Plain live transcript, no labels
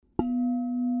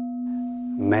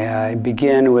May I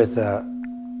begin with a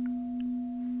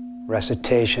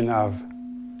recitation of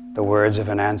the words of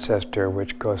an ancestor,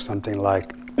 which goes something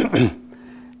like,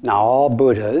 now all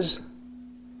Buddhas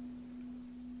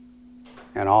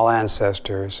and all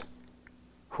ancestors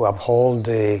who uphold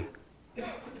the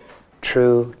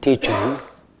true teaching,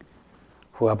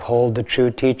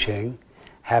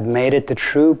 have made it the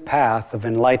true path of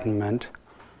enlightenment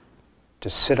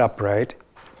to sit upright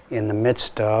in the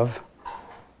midst of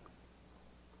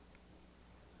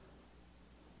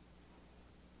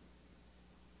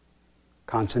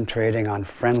concentrating on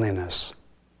friendliness,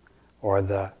 or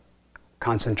the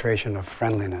concentration of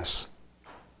friendliness.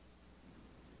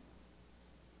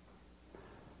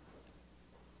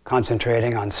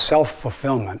 Concentrating on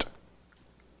self-fulfillment,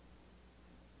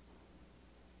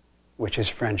 which is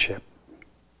friendship.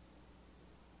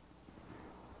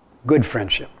 Good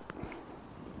friendship.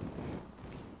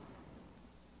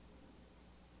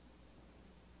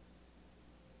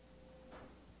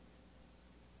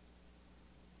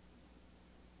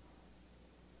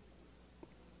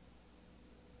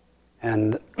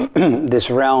 And this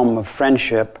realm of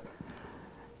friendship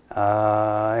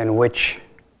in which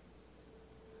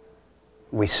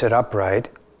we sit upright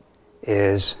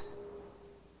is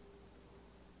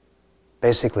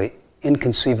basically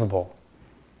inconceivable.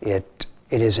 It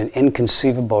is an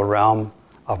inconceivable realm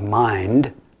of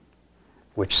mind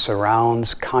which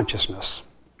surrounds consciousness.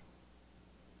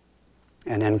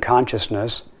 And in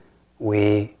consciousness,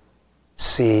 we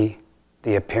see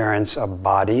the appearance of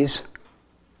bodies,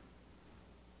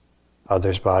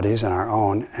 others' bodies and our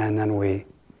own, and then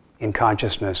in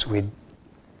consciousness,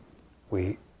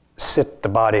 we sit the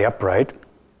body upright,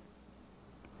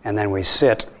 and then we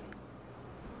sit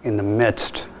in the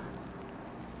midst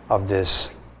of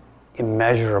this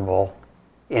immeasurable,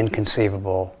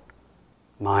 inconceivable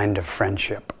mind of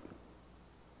friendship.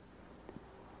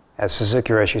 As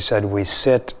Suzuki Roshi said, we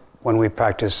sit, when we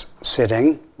practice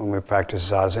sitting, when we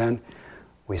practice Zazen,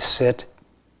 we sit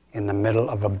in the middle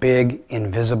of a big,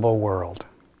 invisible world.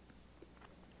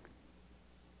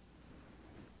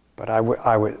 But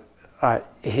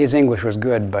his English was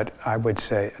good, but I would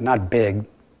say not big,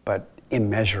 but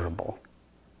immeasurable.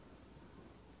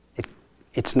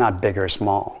 It's not big or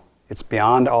small. It's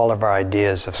beyond all of our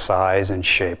ideas of size and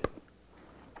shape.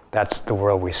 That's the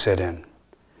world we sit in.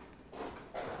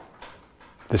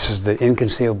 This is the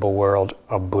inconceivable world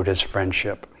of Buddha's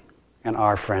friendship and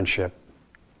our friendship,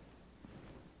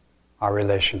 our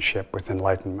relationship with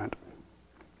enlightenment.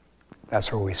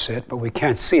 That's where we sit, but we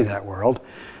can't see that world.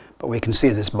 But we can see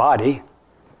this body,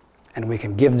 and we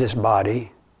can give this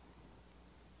body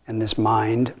and this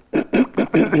mind,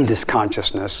 this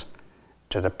consciousness,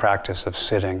 to the practice of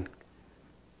sitting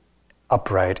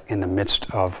upright in the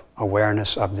midst of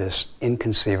awareness of this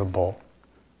inconceivable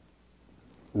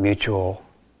mutual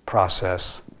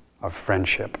process of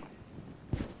friendship.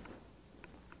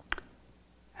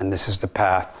 And this is the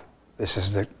path, this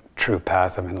is the true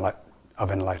path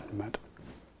of enlightenment.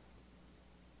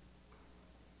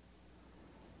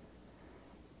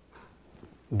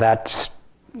 That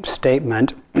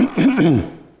statement,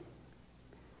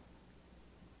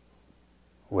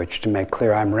 which, to make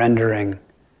clear, I'm rendering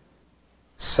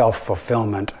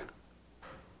self-fulfillment,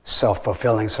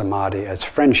 self-fulfilling samadhi as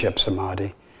friendship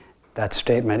samadhi, that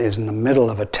statement is in the middle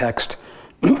of a text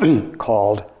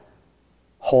called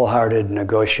Wholehearted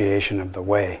Negotiation of the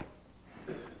Way,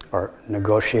 or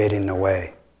Negotiating the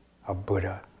Way of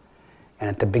Buddha. And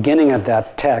at the beginning of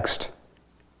that text,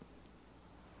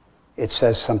 it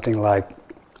says something like,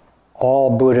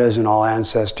 all Buddhas and all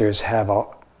ancestors have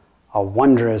a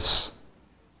wondrous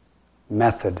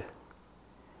method.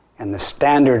 And the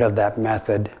standard of that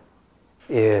method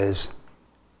is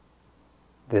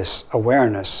this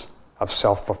awareness of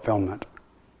self-fulfillment,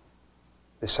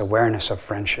 this awareness of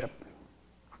friendship.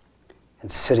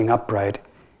 And sitting upright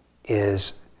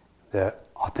is the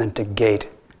authentic gate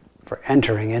for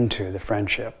entering into the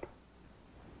friendship.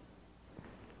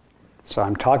 So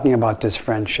I'm talking about this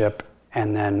friendship,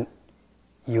 and then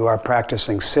you are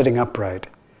practicing sitting upright.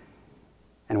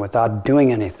 And without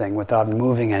doing anything, without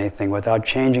moving anything, without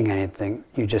changing anything,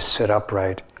 you just sit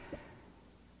upright.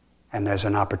 And there's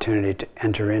an opportunity to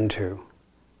enter into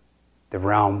the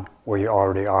realm where you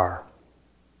already are,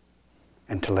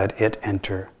 and to let it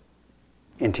enter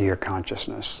into your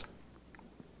consciousness.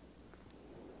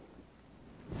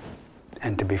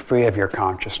 And to be free of your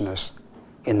consciousness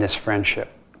in this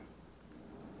friendship.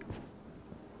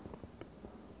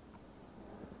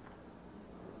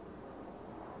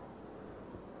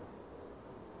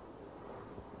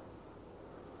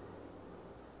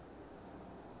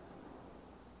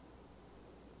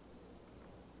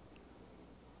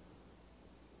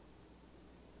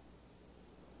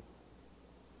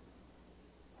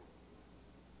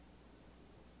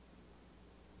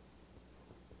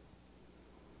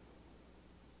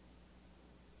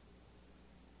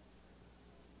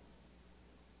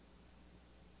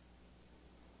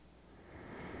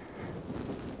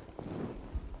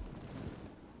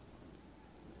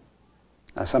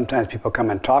 Sometimes people come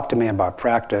and talk to me about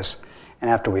practice, and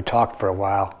after we talk for a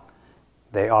while,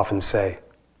 they often say,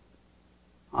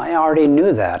 I already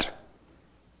knew that.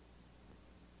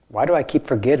 Why do I keep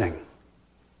forgetting?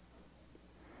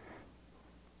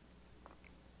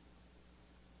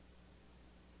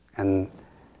 And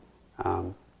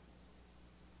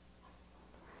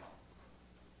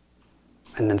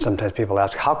then sometimes people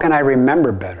ask, how can I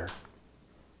remember better?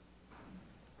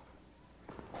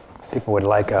 People would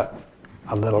like a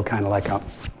little kind of like a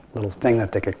little thing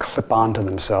that they could clip onto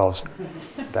themselves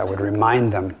that would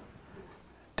remind them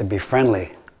to be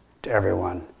friendly to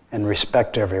everyone and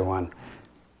respect everyone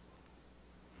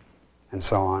and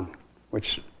so on,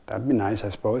 which that'd be nice, I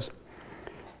suppose.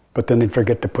 But then they'd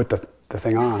forget to put the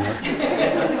thing on.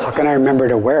 How can I remember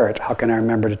to wear it? How can I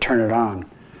remember to turn it on?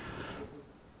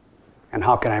 And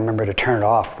how can I remember to turn it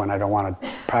off when I don't want to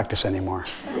practice anymore?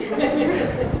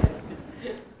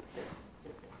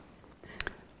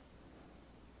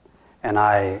 And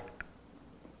I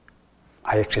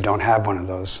actually don't have one of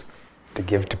those to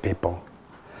give to people.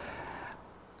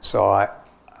 So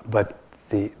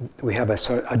we have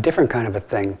a different kind of a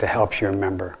thing to help you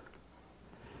remember.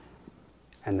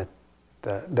 And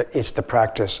it's the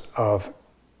practice of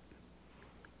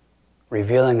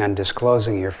revealing and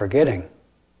disclosing your forgetting.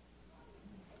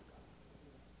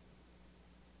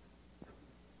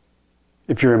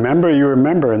 If you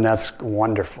remember, and that's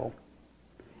wonderful.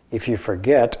 If you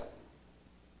forget,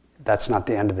 that's not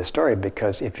the end of the story,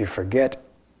 because if you forget,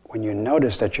 when you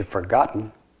notice that you've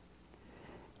forgotten,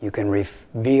 you can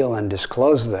reveal and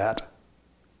disclose that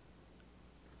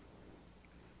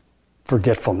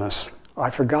forgetfulness. I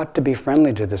forgot to be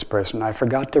friendly to this person. I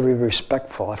forgot to be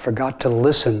respectful. I forgot to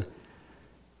listen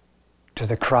to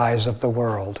the cries of the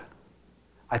world.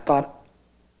 I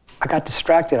got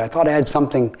distracted. I thought I had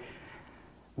something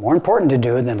more important to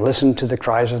do than listen to the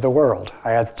cries of the world.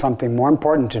 I had something more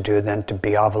important to do than to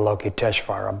be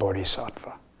Avalokiteshvara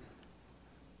Bodhisattva.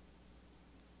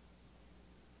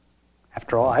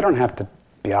 After all, I don't have to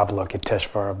be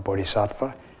Avalokiteshvara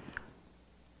Bodhisattva.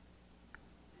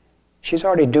 She's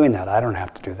already doing that. I don't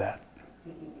have to do that.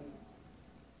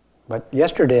 But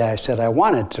yesterday I said I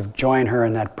wanted to join her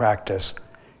in that practice,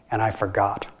 and I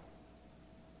forgot.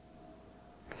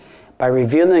 By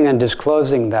revealing and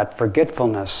disclosing that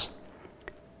forgetfulness,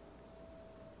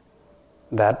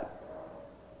 that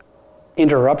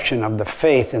interruption of the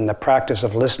faith in the practice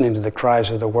of listening to the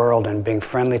cries of the world and being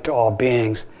friendly to all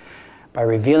beings, by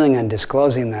revealing and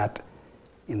disclosing that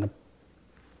in the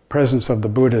presence of the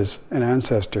Buddhas and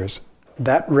ancestors,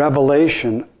 that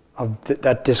revelation of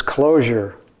that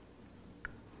disclosure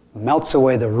melts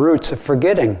away the roots of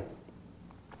forgetting.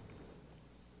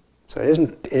 So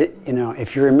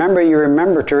if you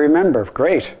remember to remember,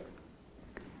 great.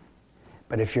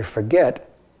 But if you forget,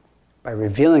 by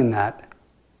revealing that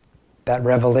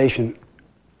revelation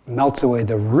melts away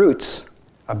the roots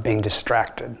of being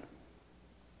distracted.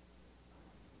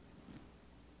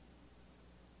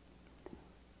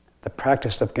 The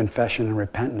practice of confession and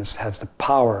repentance has the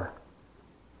power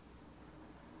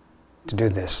to do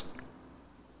this,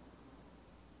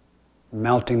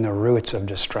 melting the roots of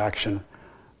distraction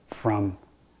from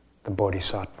the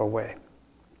Bodhisattva way.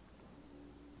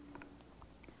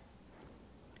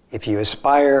 If you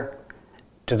aspire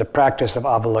to the practice of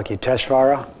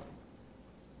Avalokiteshvara,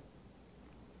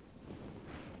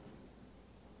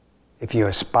 if you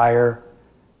aspire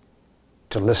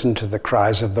to listen to the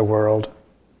cries of the world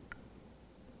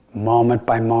moment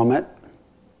by moment,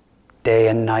 day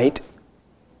and night,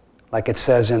 like it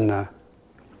says in the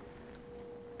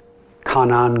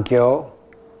Kanan Gyo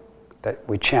that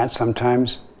we chant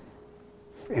sometimes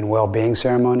in well-being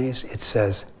ceremonies, it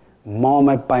says,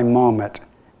 moment by moment,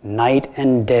 night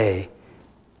and day,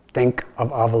 think of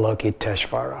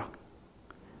Avalokiteshvara.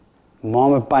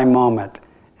 Moment by moment,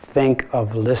 think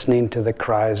of listening to the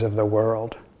cries of the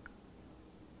world.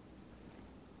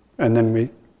 And then we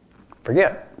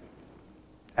forget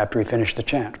after we finish the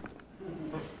chant.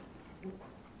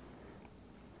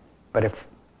 But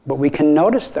we can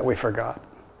notice that we forgot.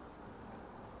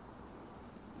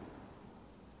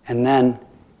 And then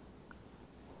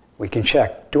we can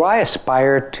check, do I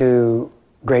aspire to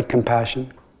great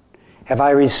compassion? Have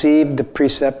I received the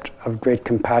precept of great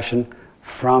compassion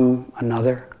from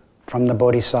another, from the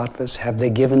Bodhisattvas? Have they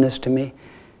given this to me?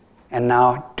 And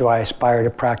now, do I aspire to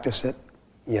practice it?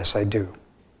 Yes, I do.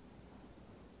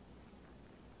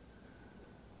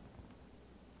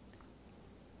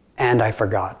 And I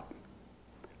forgot.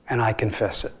 And I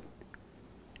confess it.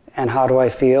 And how do I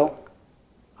feel?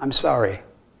 I'm sorry.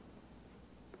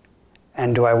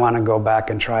 And do I want to go back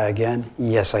and try again?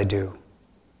 Yes, I do.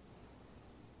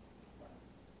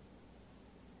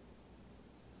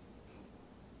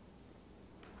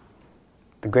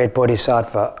 The great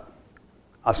Bodhisattva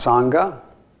Asanga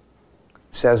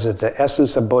says that the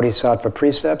essence of Bodhisattva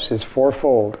precepts is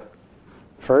fourfold.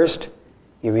 First,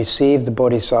 you receive the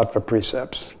Bodhisattva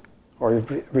precepts, or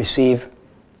you receive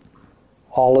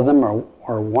all of them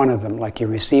or one of them, like you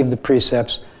receive the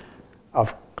precepts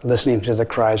of listening to the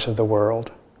cries of the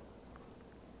world.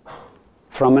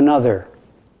 From another,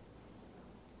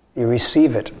 you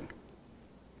receive it,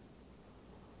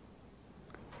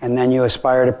 and then you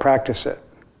aspire to practice it.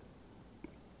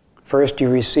 First, you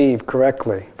receive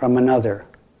correctly from another.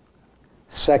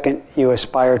 Second, you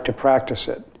aspire to practice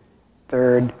it.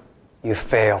 Third, you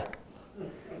fail.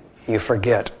 You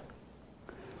forget.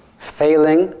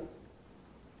 Failing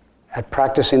at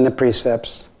practicing the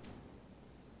precepts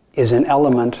is an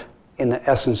element in the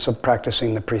essence of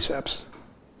practicing the precepts.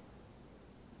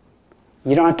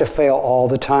 You don't have to fail all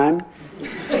the time.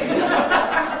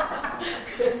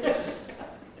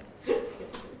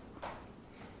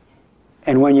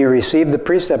 And when you receive the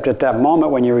precept at that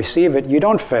moment, when you receive it, you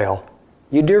don't fail.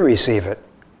 You do receive it.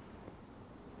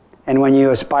 And when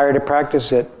you aspire to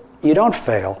practice it, you don't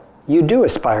fail. You do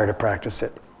aspire to practice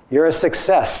it. You're a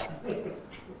success.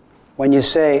 When you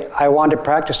say, I want to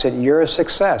practice it, you're a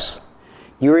success.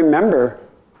 You remember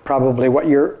probably what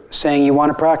you're saying you want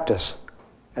to practice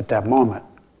at that moment.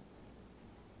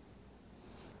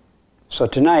 So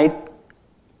tonight,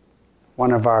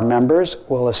 one of our members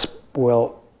will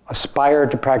aspire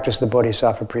to practice the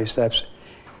Bodhisattva precepts,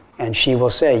 and she will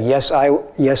say, yes,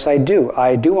 I do.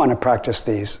 I do want to practice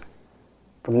these.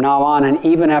 From now on, and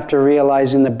even after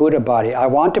realizing the Buddha body, I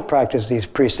want to practice these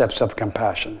precepts of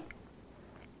compassion.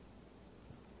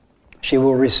 She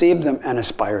will receive them and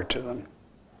aspire to them.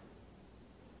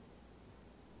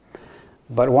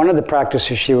 But one of the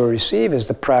practices she will receive is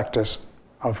the practice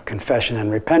of confession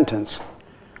and repentance,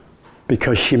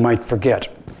 because she might forget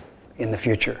in the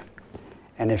future.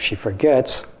 And if she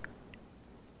forgets,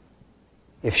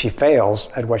 if she fails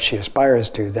at what she aspires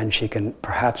to, then she can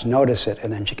perhaps notice it,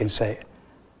 and then she can say,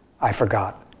 I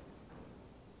forgot.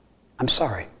 I'm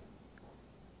sorry.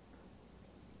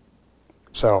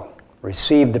 So,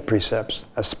 receive the precepts,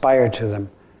 aspire to them,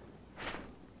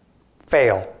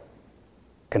 fail,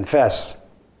 confess,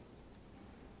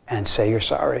 and say you're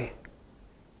sorry.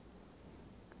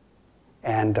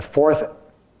 And the fourth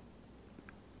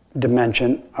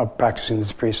dimension of practicing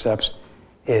these precepts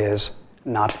is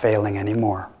not failing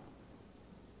anymore.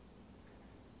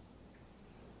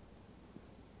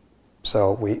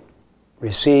 So we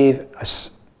receive,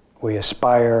 we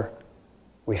aspire,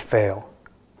 we fail.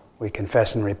 We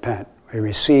confess and repent. We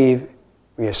receive,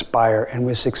 we aspire, and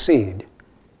we succeed.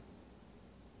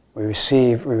 We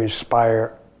receive, we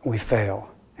aspire, we fail,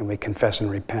 and we confess and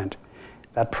repent.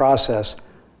 That process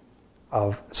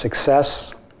of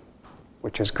success,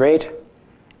 which is great,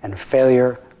 and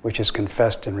failure, which is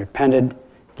confessed and repented,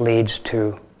 leads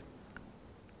to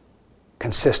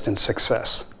consistent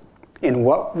success in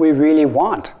what we really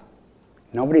want.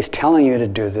 Nobody's telling you to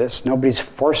do this. Nobody's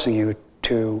forcing you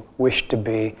to wish to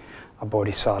be a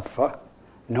bodhisattva.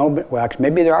 Well,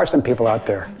 maybe there are some people out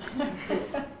there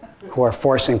who are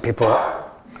forcing people.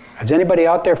 Is anybody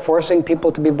out there forcing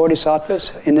people to be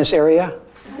bodhisattvas in this area?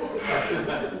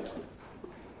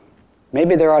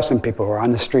 Maybe there are some people who are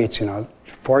on the streets,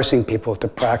 forcing people to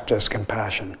practice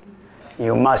compassion.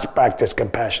 You must practice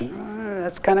compassion.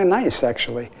 That's kind of nice,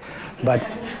 actually. But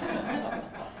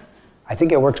I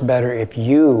think it works better if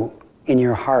you, in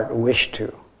your heart, wish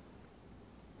to.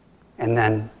 And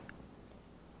then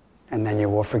you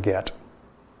will forget.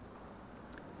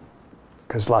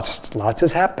 Because lots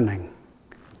is happening.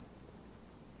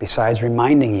 Besides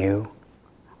reminding you,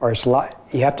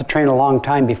 you have to train a long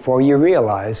time before you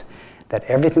realize that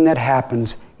everything that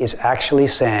happens is actually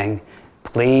saying,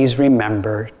 please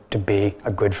remember to be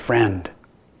a good friend.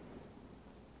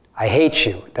 I hate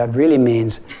you. That really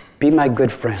means, be my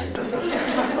good friend.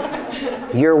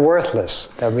 You're worthless.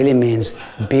 That really means,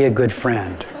 be a good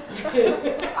friend.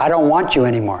 I don't want you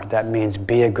anymore. That means,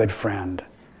 be a good friend.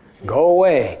 Go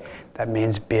away. That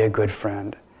means, be a good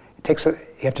friend. You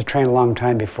have to train a long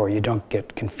time before you don't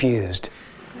get confused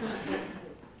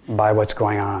by what's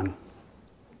going on.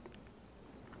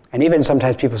 And even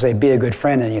sometimes people say, be a good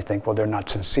friend, and you think, well, they're not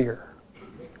sincere.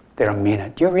 They don't mean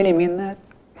it. Do you really mean that?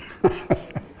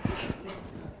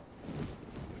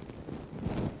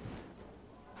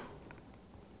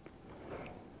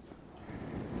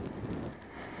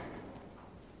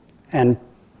 And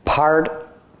part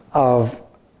of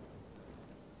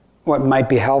what might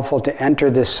be helpful to enter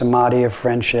this samadhi of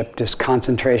friendship, this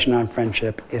concentration on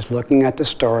friendship, is looking at the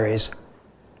stories,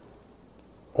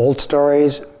 old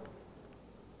stories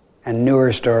and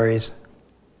newer stories,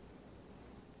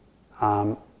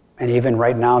 and even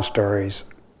right now stories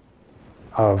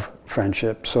of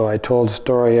friendship. So I told a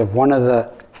story of one of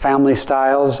the family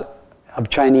styles of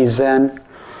Chinese Zen,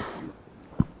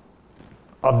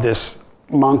 of this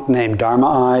monk named Dharma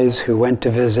Eyes who went to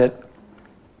visit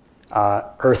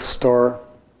Earth Store,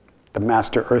 the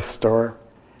Master Earth Store,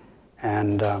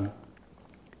 and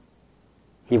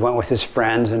he went with his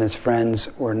friends, and his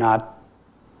friends were not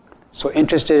so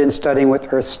interested in studying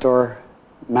with Earth Store,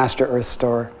 Master Earth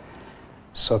Store.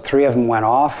 So 3 of them went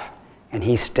off, and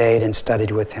he stayed and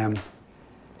studied with him.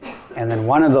 And then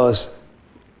one of those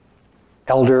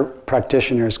elder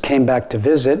practitioners came back to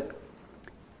visit,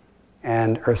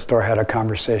 and Earth Store had a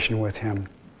conversation with him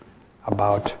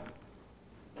about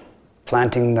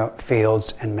planting the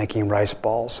fields and making rice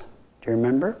balls. Do you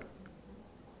remember?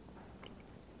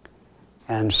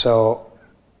 And so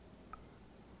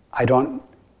I don't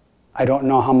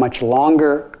know how much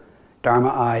longer Dharma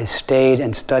Eyes stayed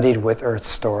and studied with Earth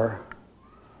Store,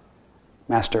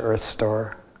 Master Earth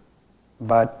Store,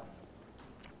 but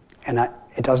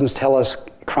it doesn't tell us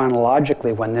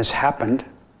chronologically when this happened,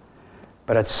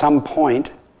 but at some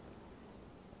point,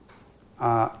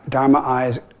 Dharma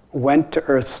Eyes went to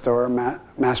Earth Store,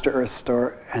 Master Earth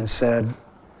Store, and said,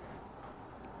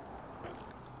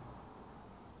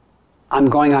 I'm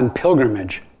going on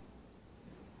pilgrimage.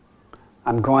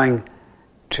 I'm going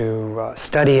to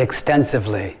study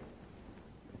extensively.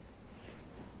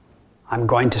 I'm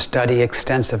going to study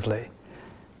extensively.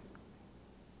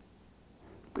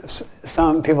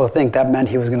 Some people think that meant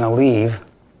he was going to leave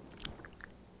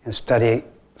and study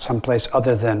someplace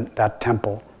other than that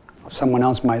temple. Someone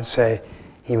else might say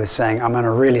he was saying, I'm going to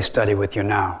really study with you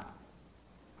now.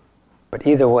 But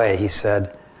either way, he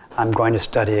said, I'm going to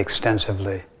study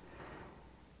extensively.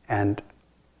 And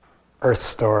Earth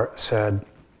Store said,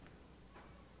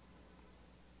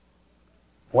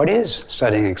 what is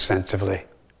studying extensively?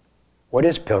 What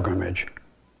is pilgrimage?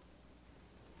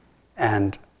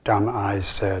 And Dharma Eyes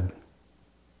said,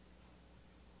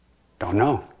 don't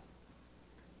know.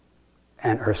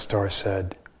 And Earth Store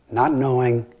said, not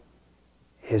knowing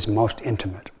is most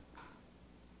intimate.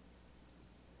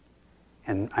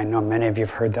 And I know many of you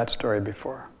have heard that story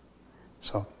before.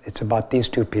 So it's about these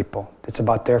 2 people. It's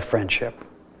about their friendship.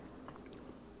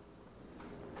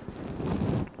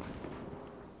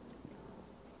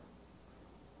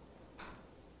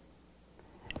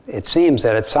 It seems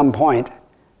that at some point,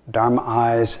 Dharma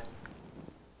Eyes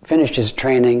finished his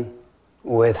training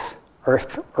with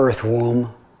Earth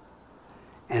Womb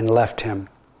and left him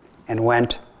and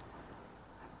went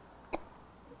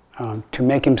to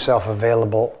make himself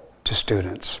available to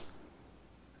students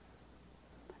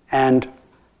and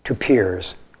to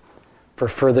peers for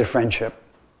further friendship.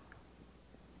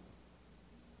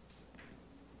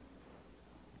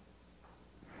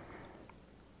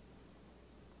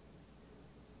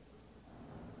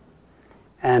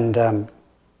 And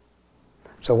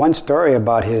so one story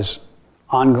about his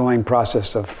ongoing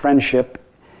process of friendship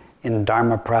in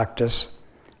Dharma practice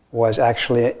was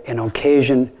actually an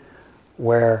occasion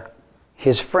where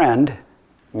his friend,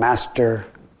 Master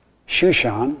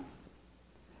Shushan,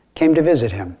 came to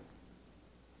visit him.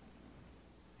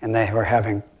 And they were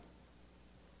having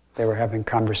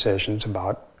conversations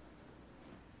about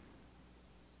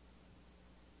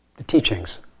the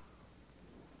teachings.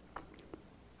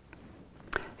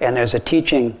 And there's a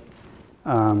teaching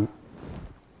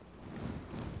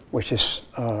which is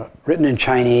written in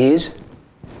Chinese.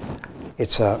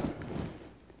 It's a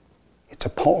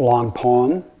long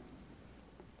poem,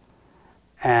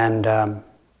 and the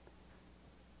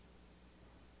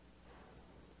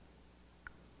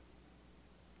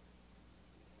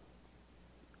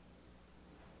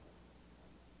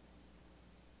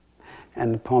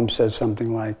poem says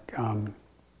something like,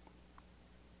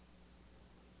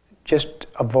 just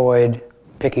avoid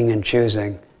picking and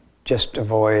choosing, just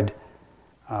avoid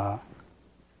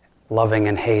loving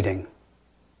and hating.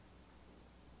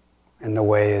 And the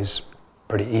way is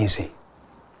pretty easy.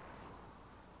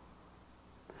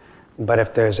 But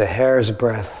if there's a hair's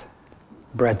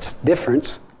breadth's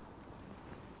difference,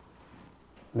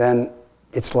 then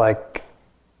it's like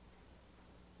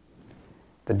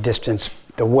the distance,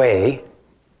 the way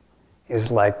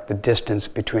is like the distance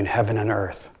between heaven and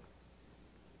earth.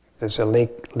 If there's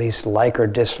at least like or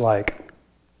dislike,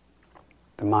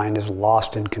 the mind is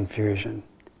lost in confusion.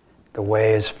 The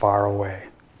way is far away.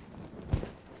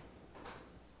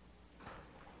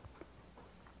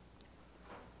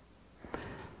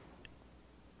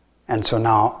 And so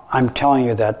now I'm telling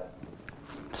you that,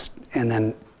 and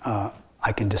then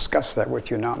I can discuss that with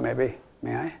you now, maybe.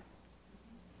 May I?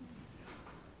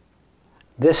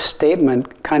 This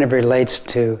statement kind of relates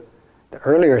to the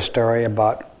earlier story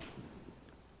about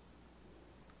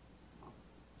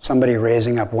somebody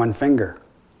raising up one finger.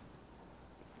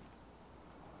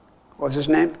 What was his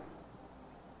name?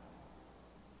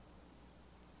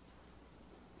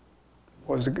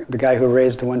 What was the guy who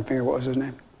raised the one finger? What was his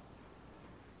name?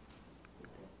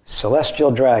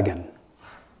 Celestial Dragon.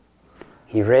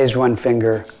 He raised one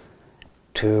finger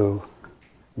to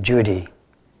Judy,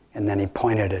 and then he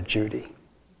pointed at Judy.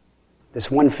 This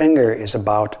one finger is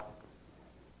about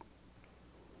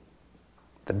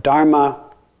the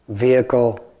Dharma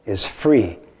vehicle is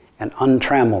free and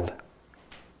untrammeled.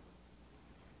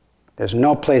 There's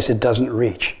no place it doesn't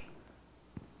reach.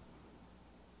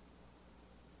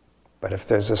 But if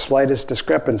there's the slightest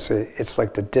discrepancy, it's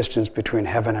like the distance between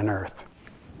heaven and earth.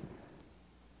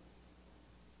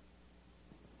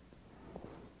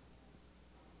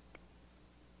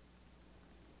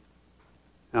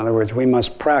 In other words, we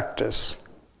must practice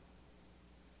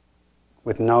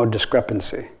with no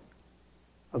discrepancy.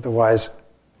 Otherwise,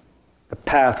 the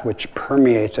path which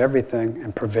permeates everything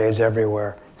and pervades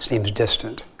everywhere seems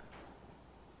distant.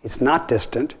 It's not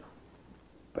distant,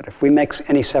 but if we make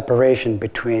any separation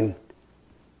between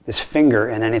this finger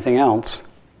and anything else,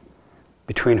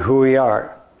 between who we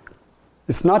are,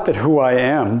 it's not that who I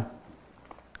am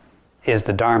is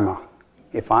the Dharma.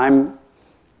 If I'm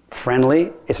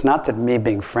friendly, it's not that me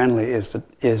being friendly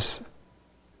is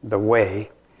the way.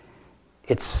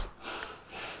 It's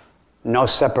no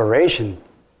separation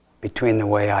between the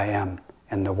way I am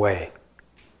and the way.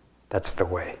 That's the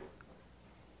way.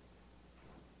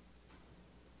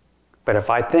 But if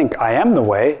I think I am the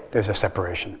way, there's a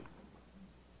separation.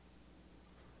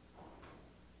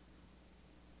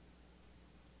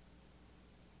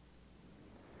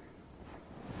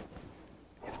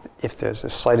 If there's the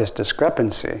slightest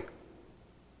discrepancy,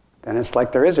 then it's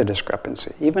like there is a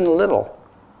discrepancy, even a little.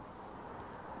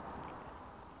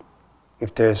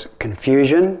 If there's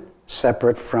confusion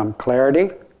separate from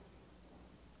clarity,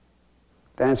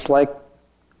 then it's like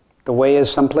the way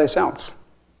is someplace else.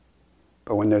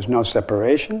 But when there's no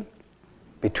separation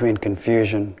between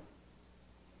confusion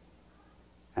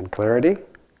and clarity,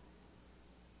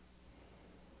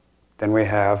 then we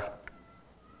have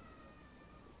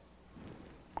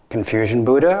confusion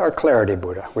Buddha or clarity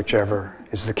Buddha, whichever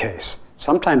is the case.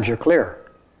 Sometimes you're clear.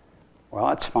 Well,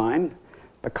 that's fine,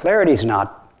 but clarity's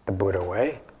not the Buddha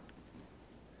way.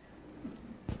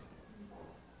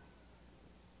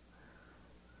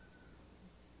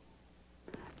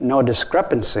 No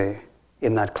discrepancy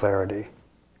in that clarity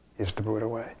is the Buddha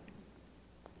way.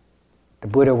 The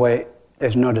Buddha way,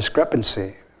 there's no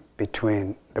discrepancy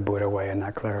between the Buddha way and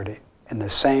that clarity. And the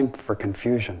same for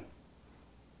confusion.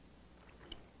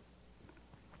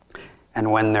 And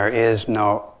when there is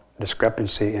no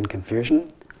discrepancy in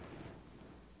confusion,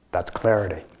 that's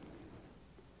clarity.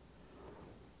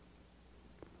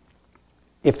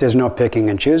 If there's no picking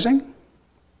and choosing,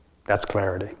 that's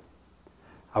clarity.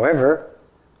 However,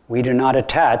 we do not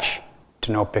attach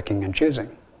to no picking and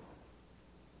choosing,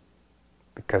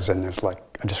 because then there's like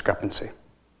a discrepancy.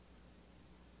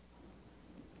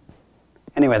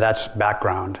 Anyway, that's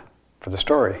background for the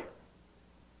story.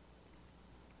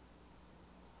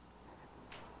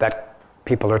 That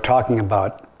people are talking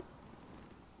about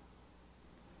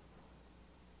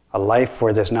a life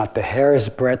where there's not the hair's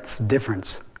breadth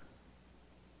difference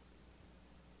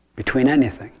between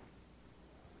anything,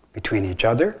 between each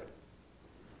other,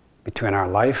 between our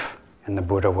life and the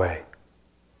Buddha way.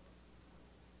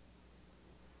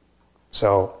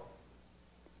 So,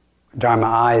 Dharma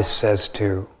Eyes says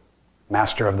to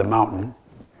Master of the Mountain,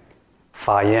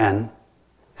 Fa Yin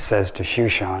says to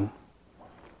Shushan,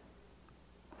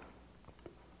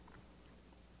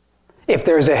 if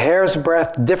there's a hair's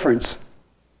breadth difference,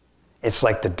 it's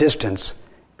like the distance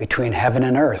between heaven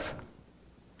and earth.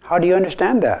 How do you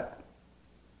understand that?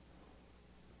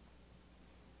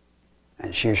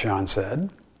 And Shushan said,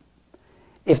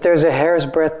 if there's a hair's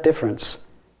breadth difference,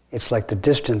 it's like the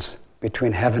distance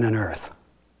between heaven and earth.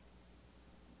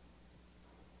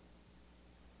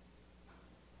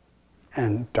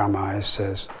 And Dharma Eyes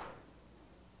says,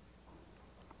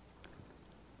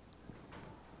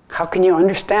 how can you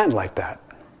understand like that?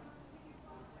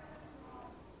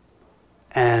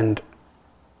 And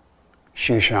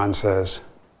Shushan says,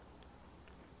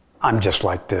 I'm just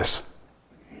like this.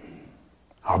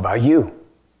 How about you?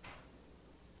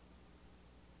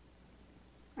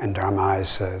 And Dharma Eyes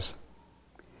says,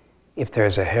 if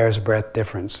there's a hair's breadth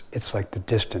difference, it's like the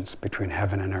distance between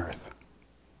heaven and earth.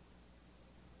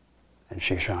 And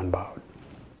Shushan bowed.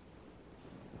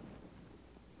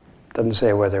 Doesn't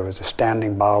say whether it was a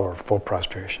standing bow or full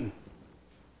prostration.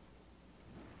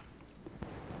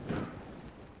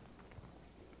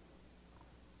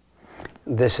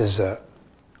 this is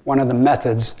one of the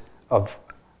methods of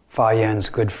Fa Yan's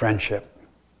good friendship.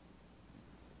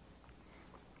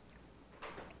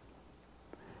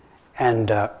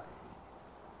 And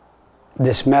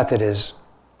this method is,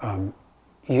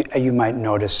 you might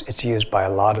notice, it's used by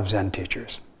a lot of Zen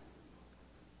teachers,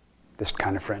 this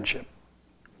kind of friendship.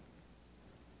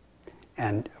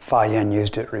 And Fa Yan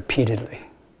used it repeatedly.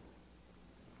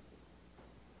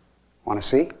 Want to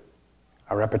see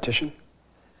a repetition?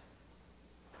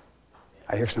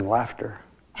 I hear some laughter.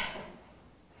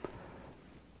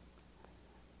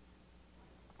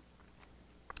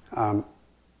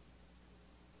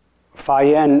 Fa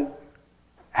Yan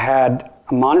had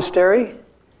a monastery,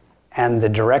 and the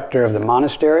director of the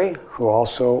monastery, who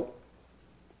also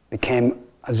became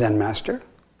a Zen master,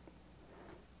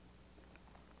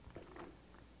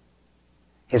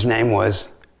 his name was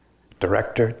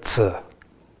Director Tzu.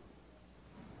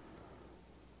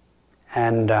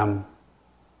 And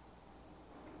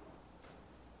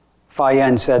Fa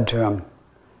Yan said to him,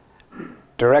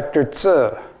 Director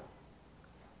Tzu,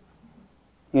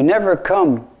 you never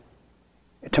come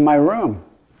to my room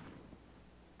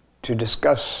to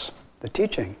discuss the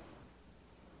teaching.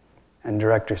 And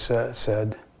Director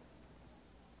said,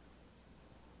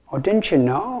 oh, didn't you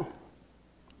know?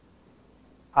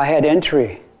 I had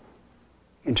entry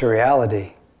into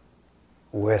reality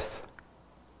with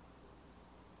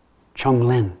Chung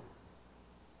Lin,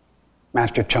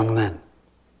 Master Chung Lin.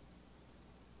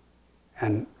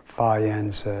 And Fa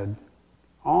Yan said,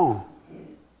 oh.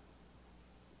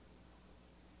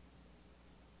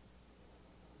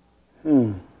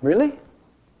 Really?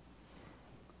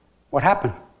 What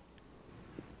happened?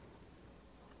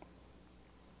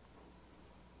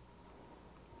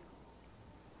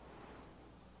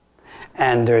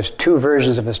 And there's two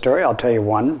versions of the story. I'll tell you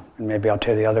one, and maybe I'll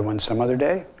tell you the other one some other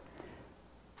day.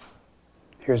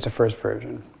 Here's the first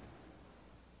version.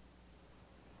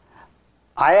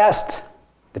 I asked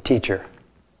the teacher,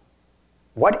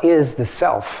 what is the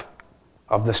self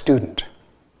of the student?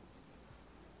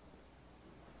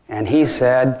 And he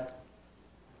said,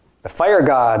 the fire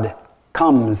god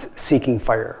comes seeking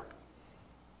fire.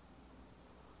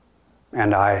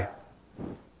 And I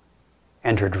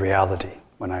entered reality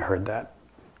when I heard that.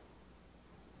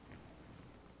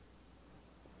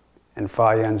 And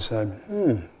Fa Yan said,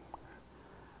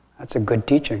 that's a good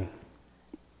teaching,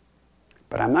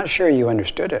 but I'm not sure you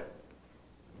understood it.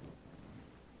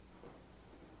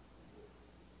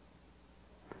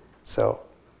 So,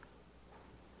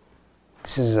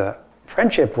 this is a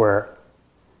friendship where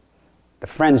the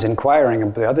friend's inquiring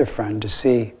of the other friend to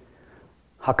see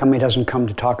how come he doesn't come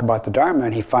to talk about the Dharma,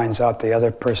 and he finds out the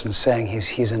other person's saying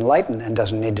he's enlightened and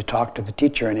doesn't need to talk to the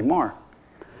teacher anymore.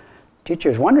 The teacher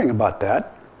is wondering about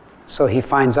that, so he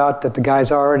finds out that the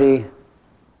guy's already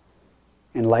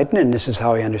enlightened and this is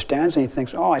how he understands, and he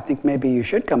thinks, oh, I think maybe you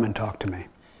should come and talk to me.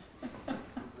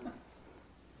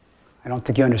 I don't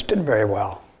think you understood very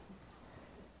well.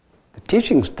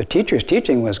 The teacher's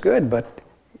teaching was good, but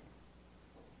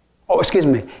oh, excuse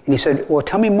me. And he said, well,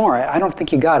 tell me more. I don't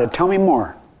think you got it. Tell me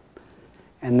more.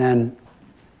 And then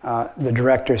the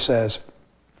director says,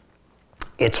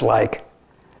 it's like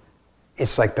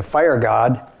the fire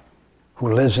god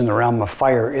who lives in the realm of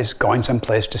fire is going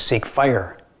someplace to seek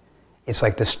fire. It's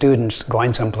like the students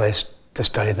going someplace to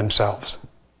study themselves.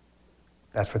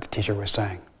 That's what the teacher was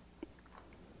saying.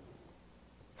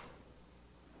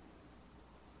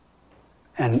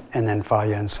 And then Fa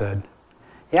Yan said,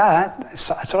 yeah, that's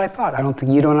what I thought. I don't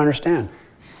think you don't understand.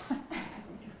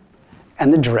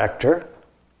 And the director,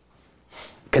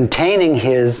 containing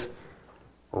his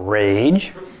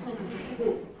rage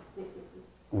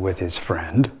with his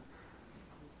friend,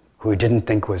 who he didn't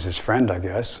think was his friend, I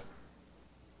guess,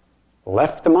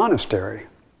 left the monastery.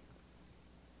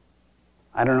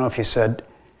 I don't know if he said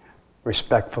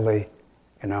respectfully,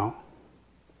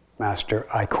 Master,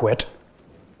 I quit.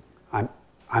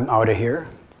 I'm out of here.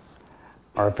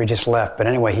 Or if he just left. But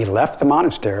anyway, he left the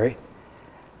monastery,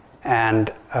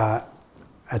 and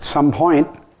at some point,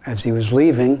 as he was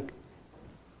leaving,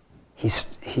 he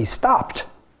stopped.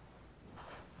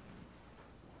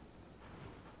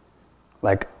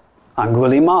 Like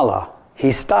Angulimala, he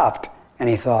stopped, and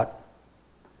he thought,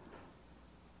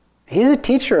 he's a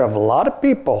teacher of a lot of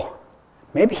people.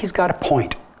 Maybe he's got a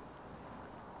point.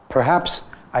 Perhaps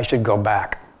I should go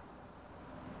back.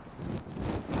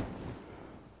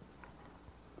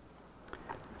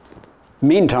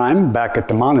 Meantime, back at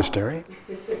the monastery,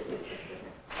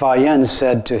 Fa Yan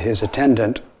said to his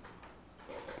attendant,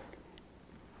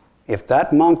 if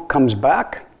that monk comes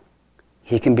back,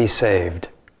 he can be saved.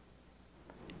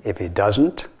 If he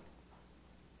doesn't,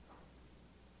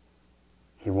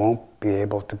 won't be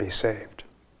able to be saved.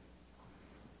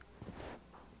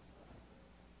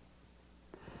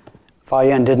 Fa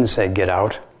Yin didn't say get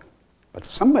out, but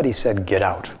somebody said get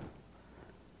out.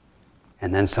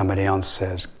 And then somebody else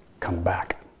says come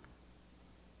back.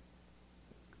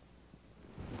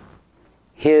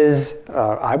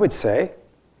 I would say,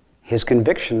 his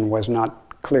conviction was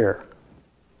not clear.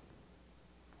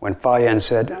 When Fa Yin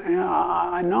said,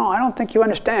 no, I don't think you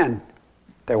understand,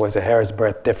 there was a hair's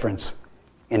breadth difference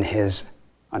in his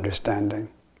understanding.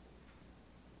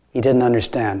 He didn't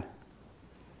understand.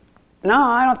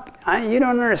 No, you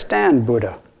don't understand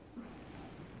Buddha.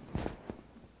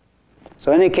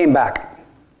 So then he came back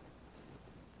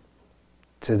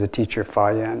to the teacher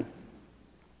Fa Yin.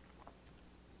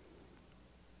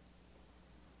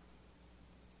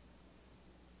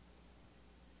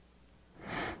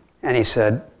 And he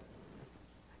said,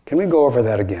 can we go over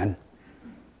that again?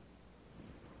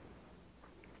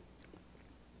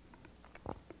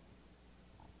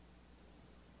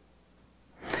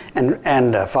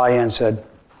 And Fa Yin said,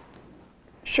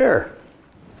 sure.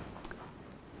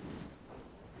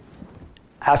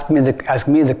 Ask me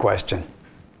the question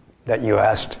that you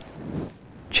asked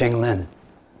Ching Lin.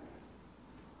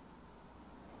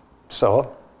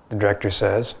 So the director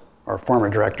says, or former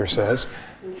director says,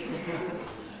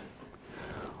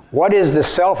 what is the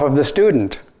self of the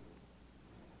student?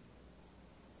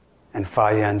 And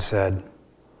Fa Yin said,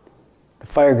 the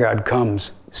fire god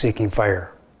comes seeking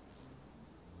fire.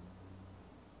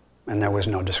 And there was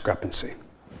no discrepancy.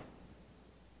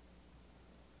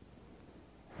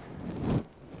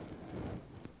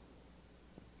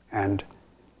 And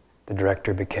the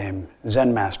director became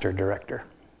Zen master director.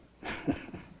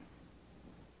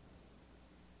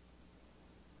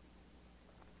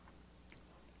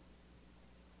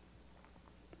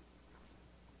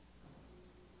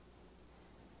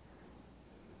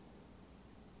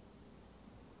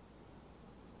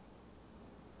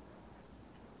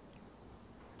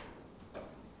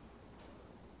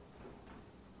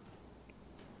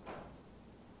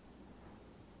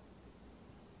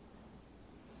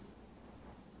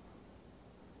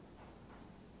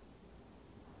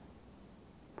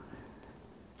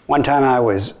 One time I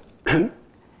was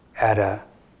at a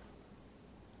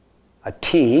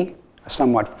tea, a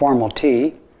somewhat formal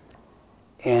tea,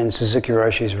 in Suzuki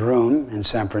Roshi's room in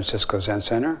San Francisco Zen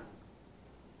Center.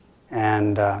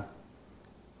 And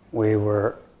we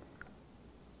were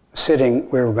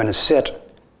going to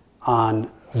sit on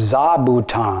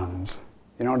zabutons.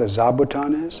 You know what a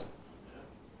zabuton is?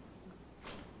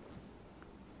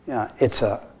 Yeah, it's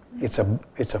a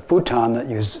futon that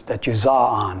you za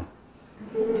on.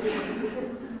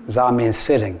 Za means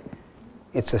sitting.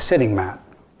 It's a sitting mat.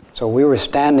 So we were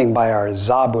standing by our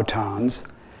zabutons,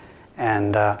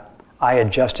 and I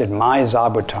adjusted my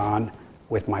zabuton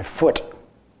with my foot.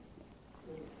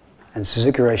 And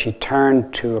Suzuki Roshi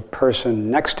turned to a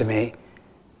person next to me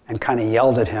and kind of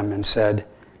yelled at him and said,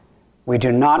 "We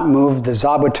do not move the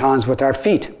zabutons with our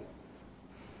feet."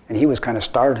 And he was kind of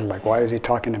startled, like, why is he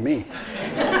talking to me?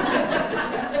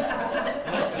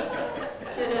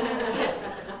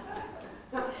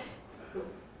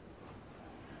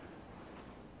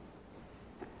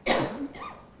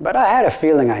 But I had a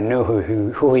feeling I knew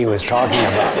who he was talking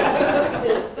about.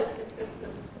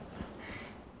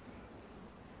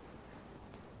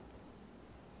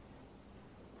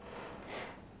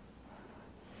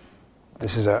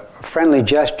 This is a friendly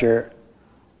gesture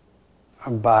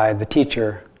by the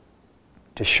teacher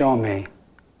to show me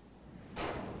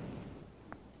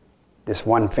this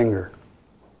one finger.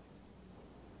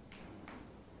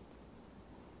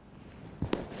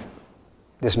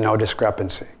 There's no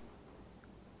discrepancy.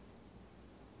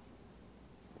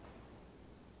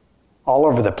 All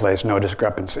over the place, no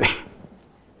discrepancy.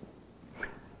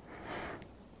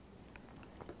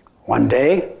 One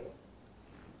day,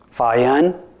 Fa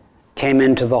Yin came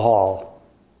into the hall.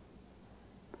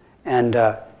 And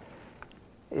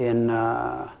in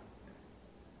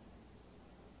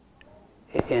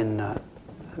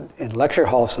lecture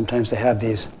halls, sometimes they have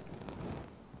these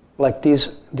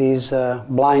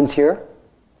blinds here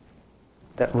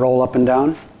that roll up and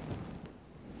down.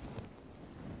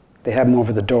 They have them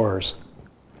over the doors.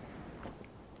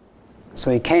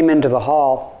 So he came into the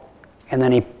hall, and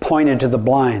then he pointed to the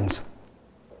blinds.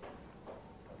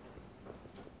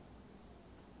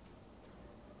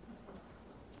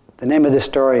 The name of this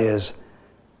story is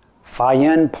Fa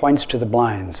Yin Points to the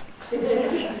Blinds.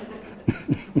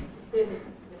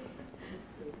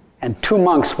 And two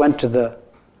monks went to the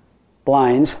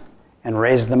blinds and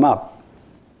raised them up.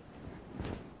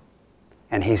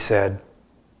 And he said,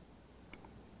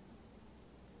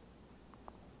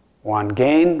 One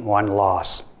gain, one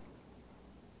loss.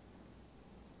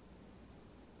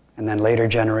 And then later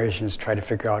generations try to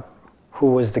figure out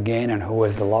who was the gain and who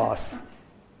was the loss.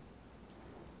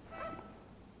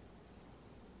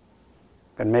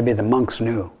 But maybe the monks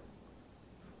knew.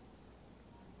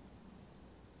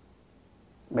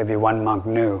 Maybe one monk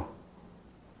knew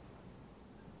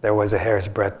there was a hair's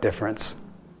breadth difference,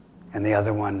 and the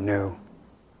other one knew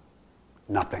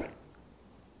nothing.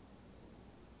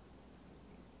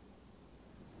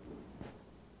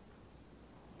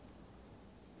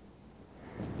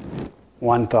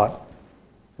 One thought,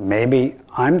 maybe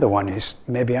I'm the one he's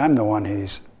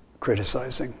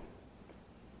criticizing.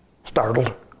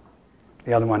 Startled.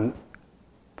 The other one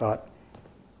thought,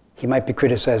 he might be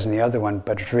criticizing the other one,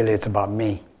 but it's about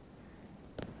me.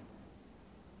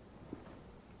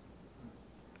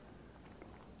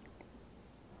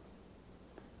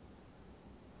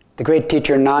 The great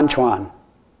teacher Nanchuan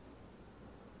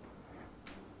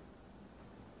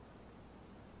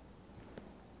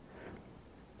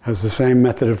has the same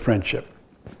method of friendship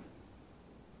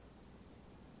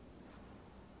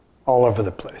all over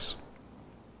the place.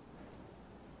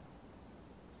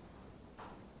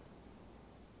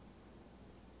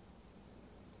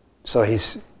 So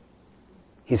he's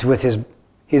with his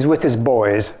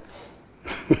boys.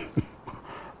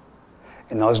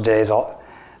 In those days, all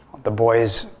the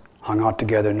boys hung out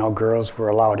together. No girls were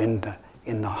allowed in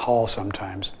the hall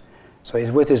sometimes. So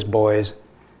he's with his boys,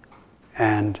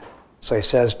 and so he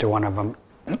says to one of them,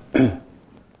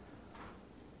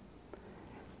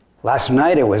 "Last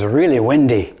night it was really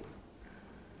windy."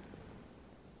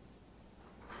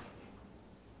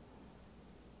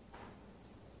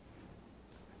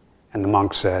 And the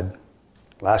monk said,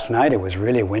 "Last night it was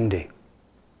really windy."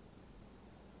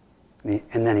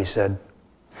 And then he said,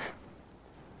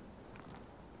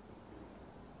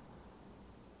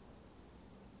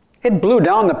 "It blew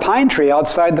down the pine tree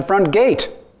outside the front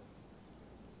gate."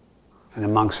 And the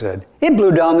monk said, "It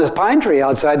blew down this pine tree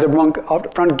outside the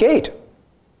front gate."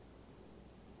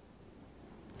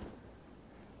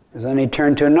 And then he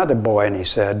turned to another boy and he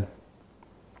said,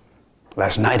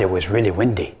 "Last night it was really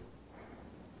windy."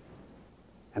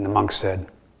 And the monk said,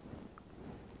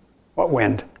 "What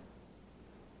wind?"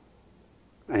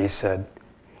 And he said,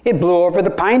 "It blew over the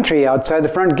pine tree outside the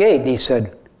front gate." And he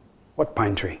said, "What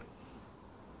pine tree?"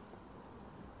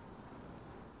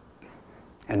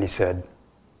 And he said,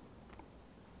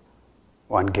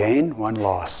 "One gain, one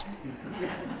loss."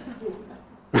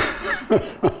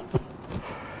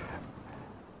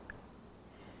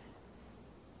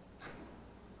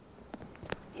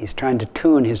 He's trying to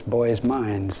tune his boys'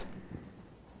 minds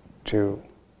to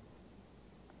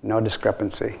no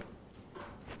discrepancy.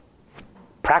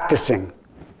 Practicing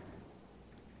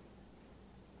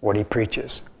what he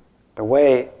preaches. The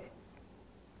way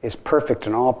is perfect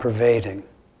and all-pervading.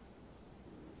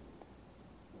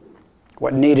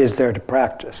 What need is there to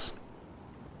practice?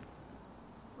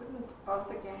 Wouldn't both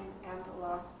a gain and a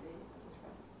loss be a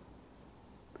discrepancy?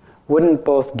 Wouldn't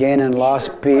both gain and loss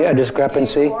be a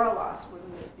discrepancy? Or a loss,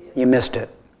 wouldn't it be a discrepancy? You missed it.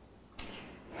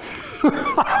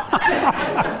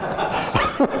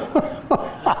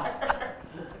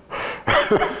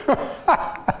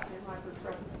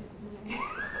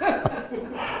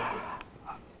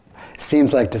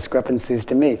 Seems like discrepancies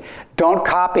to me. Don't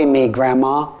copy me,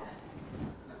 Grandma.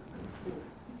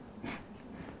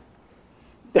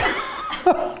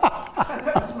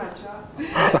 That's my job.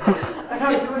 I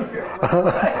don't do it very well.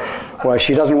 Well,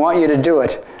 she doesn't want you to do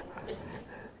it.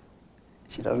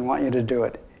 She doesn't want you to do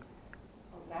it.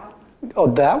 Oh,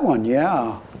 that one,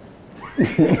 yeah.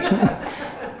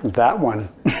 That one.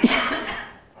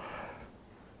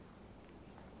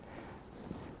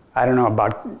 I don't know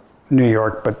about New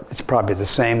York, but it's probably the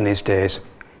same these days.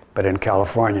 But in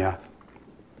California,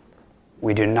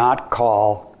 we do not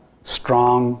call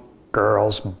strong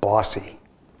girls bossy.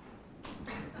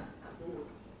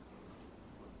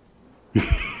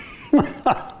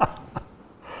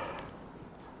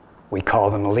 We call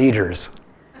them leaders.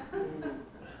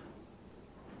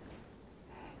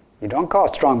 You don't call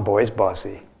strong boys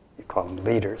bossy. You call them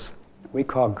leaders. We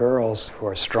call girls who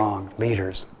are strong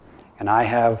leaders. And I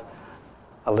have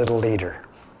a little leader.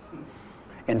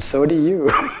 And so do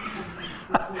you.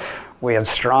 We have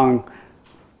strong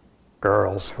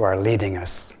girls who are leading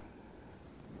us.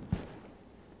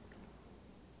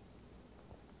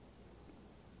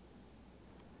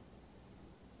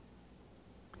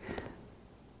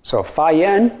 So Fa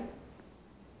Yin,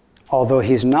 although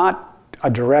he's not a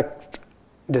direct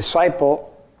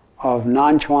disciple of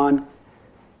Nanchuan,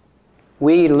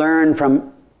 we learn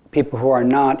from people who are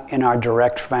not in our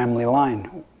direct family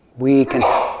line. We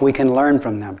can learn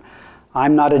from them.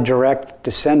 I'm not a direct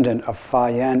descendant of Fa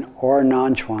Yin or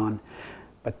Nanchuan,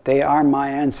 but they are my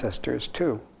ancestors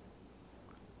too.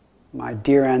 My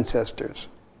dear ancestors.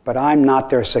 But I'm not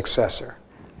their successor.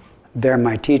 They're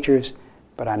my teachers,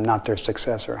 but I'm not their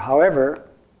successor. However,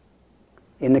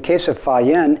 in the case of Fa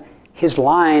Yin, his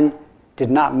line did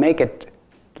not make it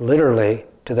literally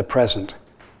to the present.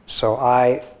 So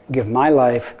I give my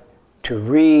life to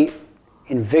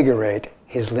reinvigorate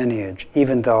his lineage,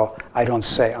 even though I don't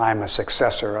say I'm a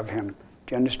successor of him. Do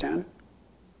you understand?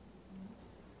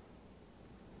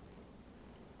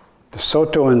 The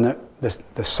Soto and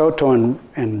the Soto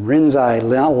and Rinzai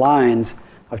lines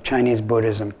of Chinese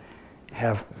Buddhism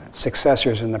have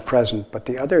successors in the present, but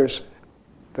the others,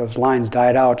 those lines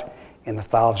died out in the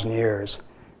 1,000 years.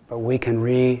 But we can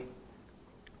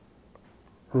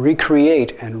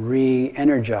recreate and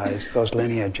re-energize those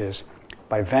lineages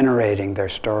by venerating their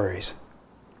stories.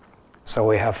 So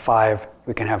we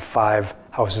can have 5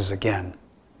 houses again.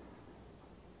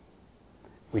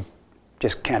 We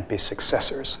just can't be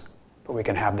successors, but we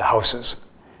can have the houses.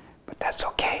 But that's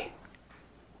okay.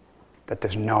 That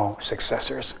there's no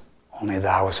successors, only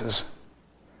the houses.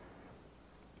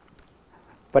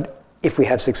 But if we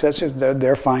have successors,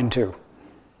 they're fine too.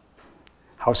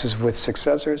 Houses with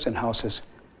successors and houses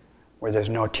where there's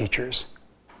no teachers.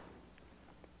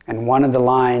 And one of the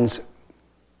lines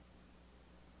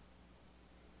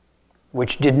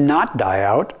which did not die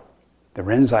out, the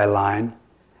Rinzai line,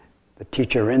 the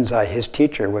teacher Rinzai, his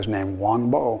teacher was named Wang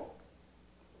Bo.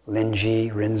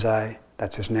 Linji Rinzai,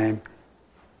 that's his name.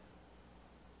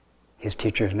 His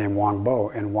teacher is named Wang Bo,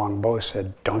 and Wang Bo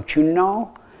said, "Don't you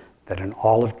know that in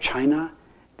all of China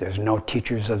there's no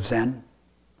teachers of Zen?"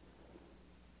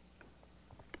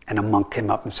 And a monk came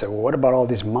up and said, "Well, what about all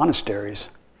these monasteries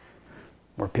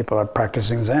where people are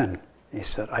practicing Zen?" He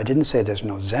said, "I didn't say there's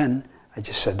no Zen, I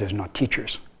just said there's no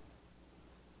teachers."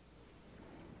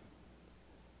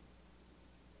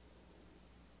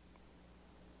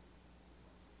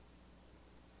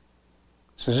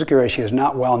 Suzuki Roshi is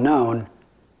not well known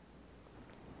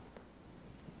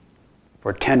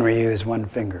for Tenryu's one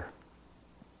finger.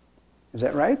 Is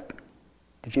that right?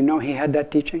 Did you know he had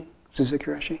that teaching, Suzuki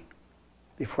Roshi,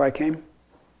 before I came?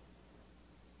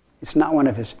 It's not one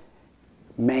of his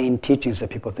main teachings that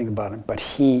people think about him, but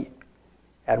he,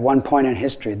 at one point in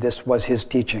history, this was his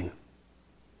teaching.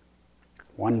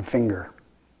 One finger.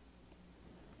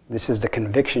 This is the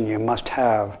conviction you must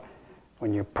have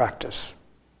when you practice.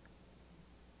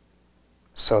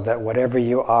 So that whatever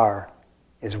you are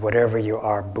is whatever you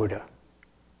are Buddha.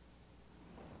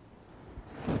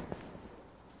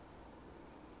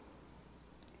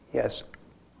 Yes?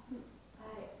 I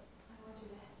want you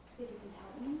to see if you can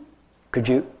help me.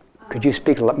 Could you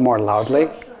speak more loudly?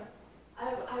 Sure.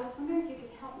 I was wondering if you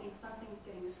could help me. Something's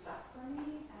getting stuck for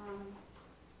me.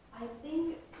 I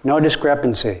think... No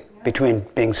discrepancy between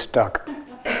being stuck.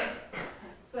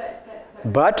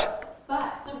 But?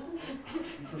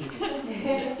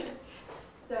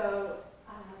 So...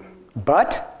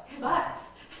 But? But...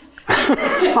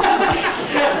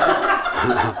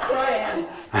 Brian.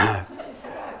 She's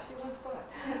stuck. She wants butt.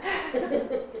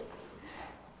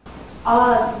 A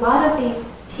lot of these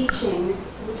teachings,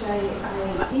 which I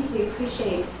deeply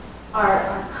appreciate,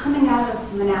 are coming out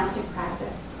of monastic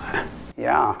practice.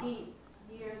 Yeah. Deep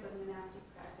years of monastic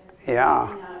practice. Yeah.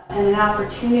 And an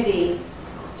opportunity,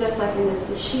 just like in the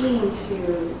sesshin,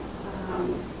 to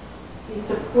be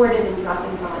supported in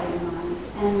dropping body and mind.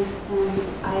 And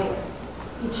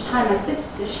each time I sit to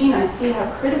sesshin, I see how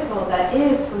critical that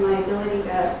is for my ability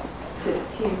to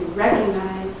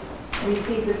recognize,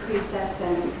 receive the precepts,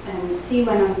 and see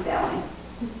when I'm failing.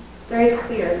 Very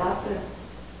clear, lots of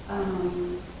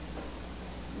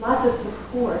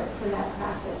support for that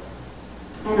practice.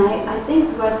 And I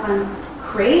think what I'm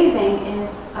craving is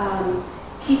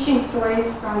teaching stories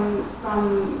from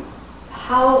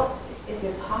how is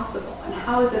it possible, and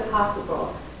how is it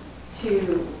possible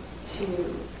to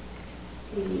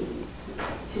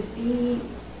be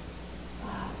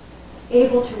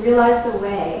able to realize the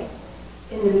way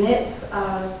in the midst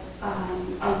of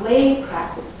a lay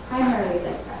practice, primarily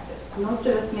lay practice. Most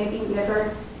of us maybe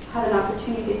never had an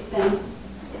opportunity to spend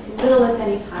little, if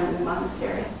any, time in the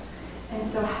monastery. And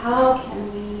so how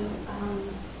can we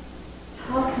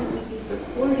be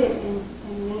supported in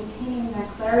maintaining that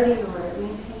clarity or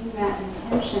maintaining that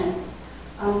intention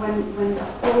when the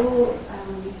whole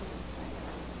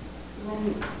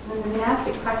when the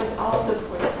monastic practice all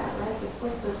supports that, right?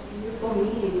 Supports those beautiful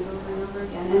meetings over and over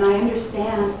again. And I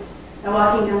understand that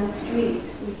walking down the street,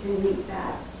 we can meet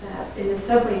that in the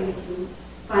subway we can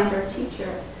find our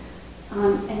teacher.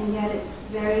 And yet it's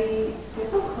very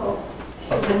difficult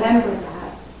to remember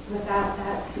that without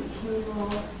that continual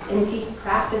and deep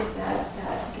practice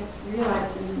that gets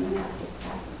realized in the monastic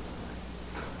practice.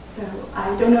 So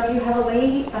I don't know if you have a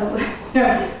way.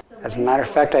 As a matter of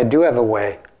fact, I do have a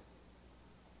way.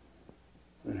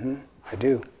 I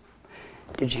do.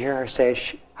 Did you hear her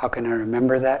say, how can I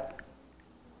remember that?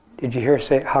 Did you hear her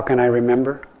say, how can I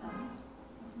remember?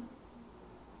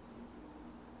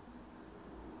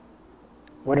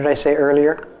 What did I say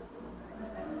earlier?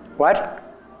 What?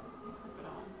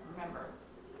 Remember.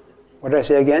 What did I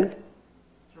say again?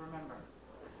 To remember.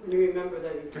 When you remember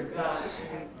that you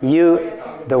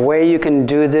forgot. The way you can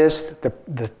do this,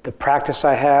 the practice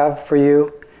I have for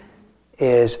you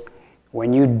is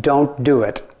when you don't do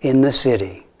it in the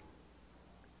city,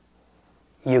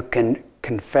 you can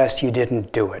confess you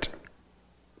didn't do it.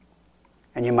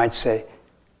 And you might say,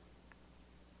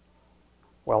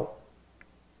 well,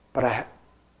 but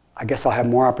I guess I'll have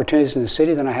more opportunities in the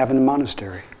city than I have in the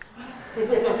monastery.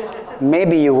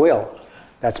 Maybe you will.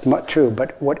 That's true.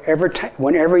 But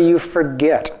whenever you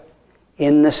forget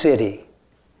in the city,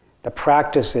 the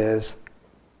practice is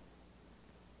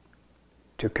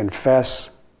to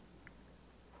confess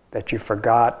that you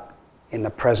forgot in the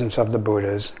presence of the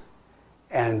Buddhas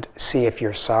and see if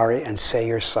you're sorry and say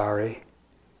you're sorry.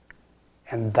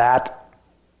 And that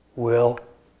will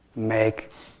make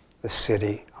the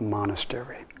city a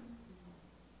monastery.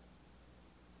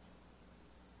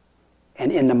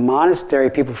 And in the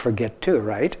monastery, people forget too,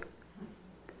 right?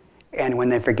 And when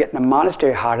they forget in the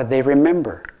monastery, how do they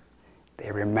remember?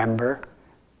 They remember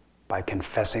by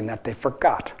confessing that they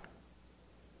forgot.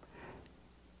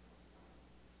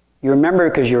 You remember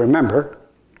because you remember,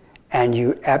 and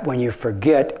when you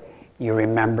forget, you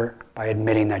remember by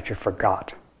admitting that you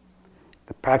forgot.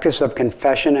 The practice of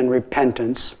confession and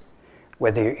repentance,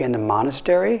 whether you're in the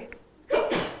monastery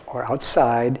or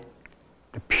outside,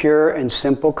 the pure and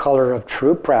simple color of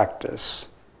true practice,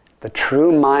 the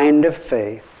true mind of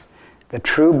faith, the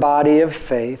true body of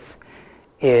faith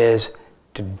is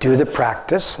to do the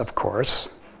practice, of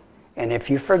course, and if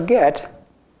you forget,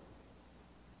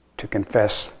 to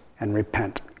confess and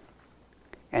repent.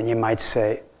 And you might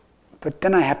say, but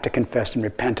then I have to confess and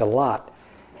repent a lot.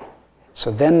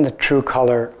 So then the true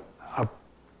color of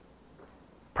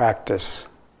practice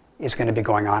is going to be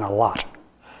going on a lot.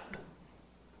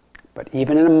 But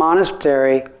even in a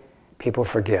monastery, people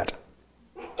forget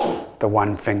the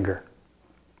one finger.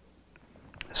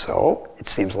 So it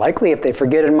seems likely if they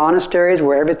forget in monasteries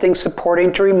where everything's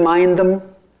supporting to remind them,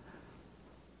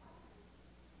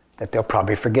 that they'll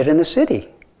probably forget in the city.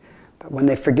 But when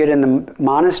they forget in the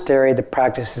monastery, the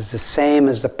practice is the same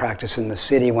as the practice in the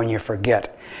city when you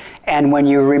forget. And when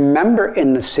you remember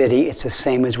in the city, it's the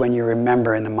same as when you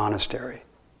remember in the monastery.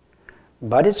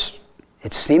 But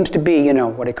it seems to be,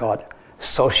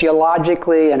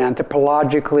 sociologically and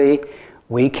anthropologically,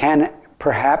 we can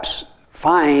perhaps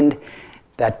find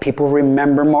that people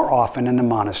remember more often in the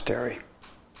monastery.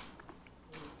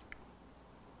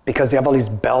 Because they have all these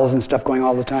bells and stuff going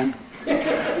all the time.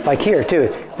 Like here, too.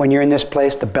 When you're in this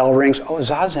place, the bell rings. Oh,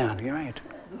 Zazen, you're right.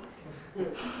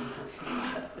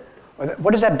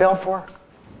 What is that bell for?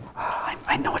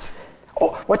 I know it's...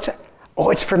 Oh, what's that?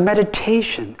 Oh, it's for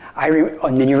meditation.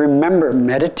 And then you remember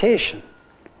meditation.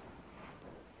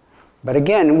 But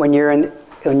again, when you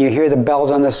hear the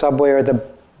bells on the subway or the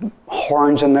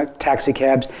horns on the taxi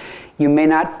cabs, you may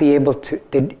not be able to...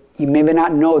 You may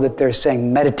not know that they're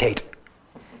saying meditate.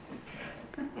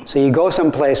 So you go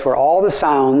someplace where all the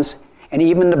sounds and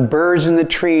even the birds in the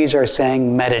trees are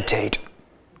saying meditate.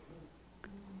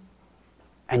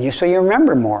 And so you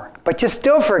remember more. But you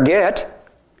still forget.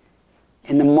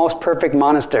 In the most perfect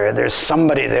monastery, there's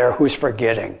somebody there who's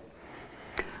forgetting.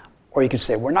 Or you could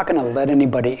say, we're not going to let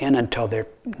anybody in until they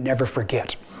never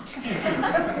forget.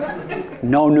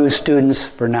 No new students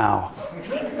for now.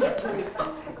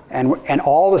 And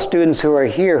all the students who are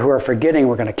here who are forgetting,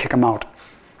 we're going to kick them out.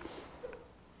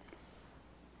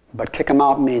 But kick them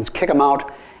out means kick them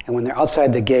out, and when they're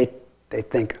outside the gate, they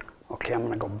think, okay, I'm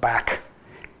going to go back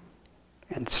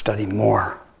and study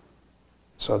more.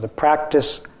 So the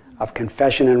practice of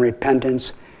confession and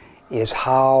repentance is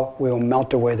how we will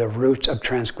melt away the roots of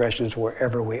transgressions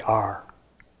wherever we are.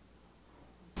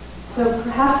 So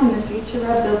perhaps in the future,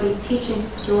 Rob, they'll be teaching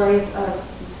stories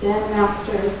of Zen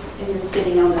masters in the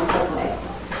city on the subway.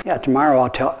 Yeah, tomorrow I'll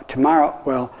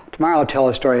tell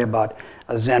a story about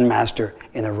a Zen master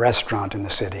in a restaurant in the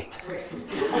city.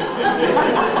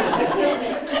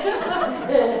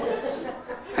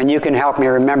 And you can help me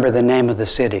remember the name of the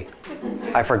city.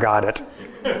 I forgot it.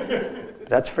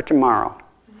 That's for tomorrow.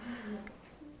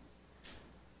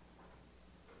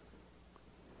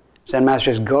 Zen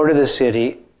masters go to the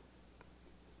city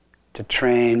to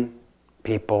train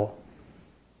people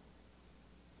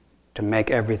to make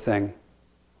everything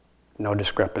no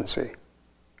discrepancy,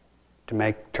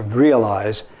 to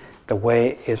realize the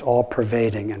way is all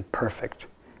pervading and perfect,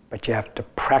 but you have to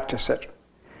practice it.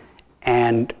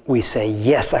 And we say,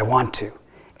 yes, I want to,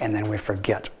 and then we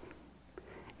forget.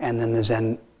 And then the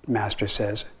Zen master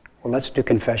says, well, let's do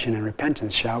confession and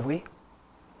repentance, shall we?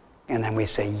 And then we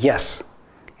say, yes,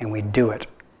 and we do it,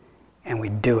 and we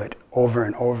do it over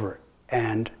and over,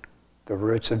 and the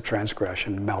roots of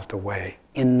transgression melt away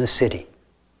in the city.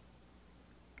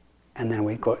 And then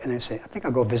we go, and I say, I think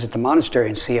I'll go visit the monastery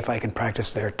and see if I can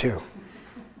practice there too.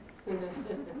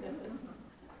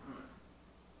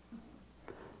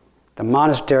 The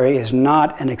monastery is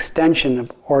not an extension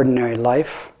of ordinary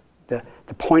life. The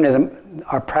point of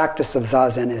our practice of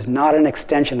Zazen is not an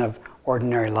extension of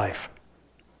ordinary life.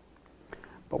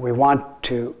 But we want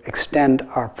to extend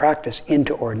our practice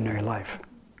into ordinary life.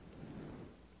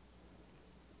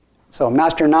 So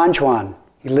Master Nanchuan,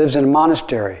 he lives in a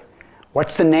monastery.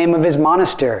 What's the name of his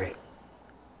monastery?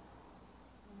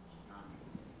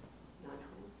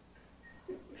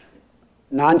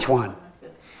 Nanchuan.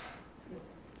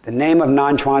 The name of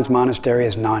Nanchuan's monastery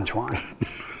is Nanchuan.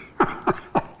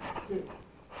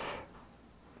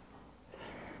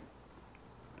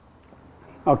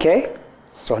 Okay?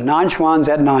 So Nanchuan's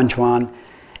at Nanchuan,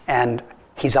 and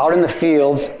he's out in the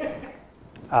fields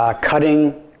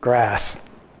cutting grass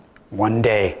one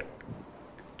day.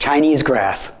 Chinese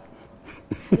grass.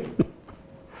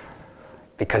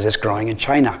 Because it's growing in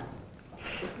China.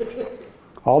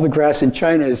 All the grass in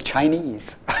China is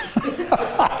Chinese.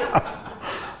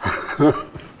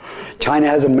 China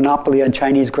has a monopoly on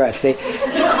Chinese grass. They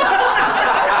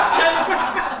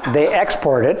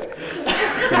export it,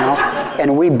 you know,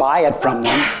 and we buy it from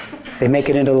them. They make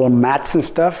it into little mats and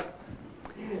stuff,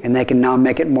 and they can now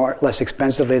make it less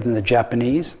expensively than the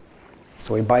Japanese.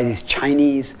 So we buy these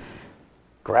Chinese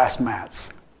grass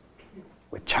mats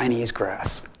with Chinese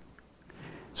grass.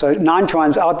 So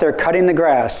Nanchuan's out there cutting the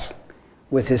grass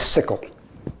with his sickle.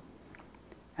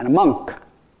 And a monk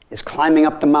is climbing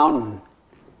up the mountain,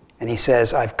 and he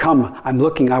says, I've come, I'm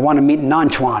looking, I want to meet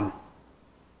Nanchuan.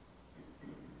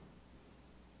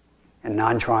 And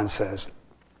Nanchuan says,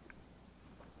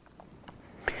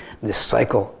 this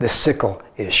sickle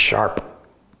is sharp.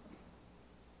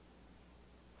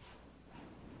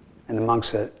 And the monk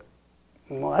said,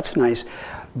 well, that's nice,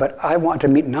 but I want to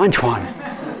meet Nanchuan.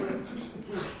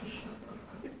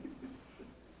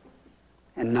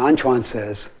 And Nanchuan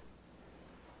says,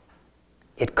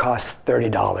 it costs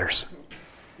 $30.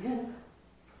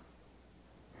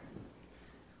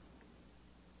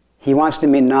 He wants to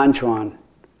meet Nanchuan.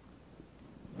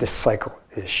 This cycle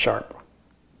is sharp.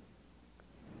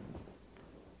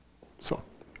 So,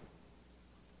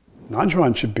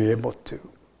 Nanchuan should be able to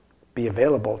be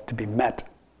available to be met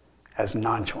as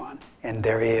Nanchuan. And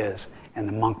there he is. And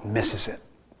the monk misses it.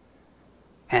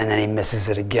 And then he misses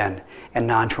it again. And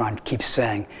Nanchuan keeps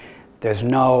saying, there's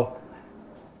no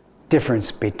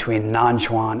difference between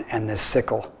Nanchuan and this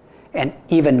sickle. And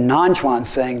even Nanchuan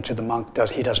saying to the monk,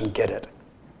 he doesn't get it.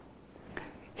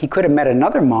 He could have met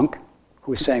another monk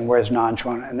who was saying, where's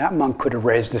Nanchuan? And that monk could have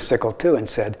raised the sickle too and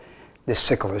said, this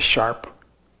sickle is sharp.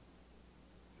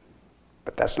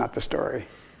 But that's not the story.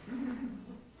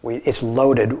 It's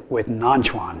loaded with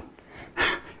Nanchuan,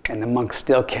 and the monk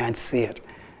still can't see it.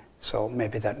 So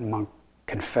maybe that monk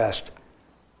confessed,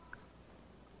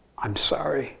 I'm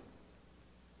sorry.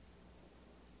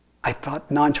 I thought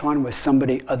Nanchuan was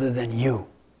somebody other than you.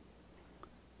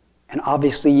 And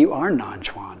obviously you are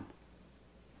Nanchuan.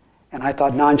 And I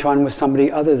thought Nanchuan was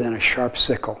somebody other than a sharp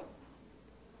sickle.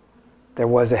 There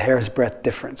was a hair's breadth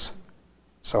difference.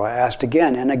 So I asked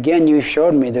again, and again you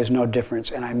showed me there's no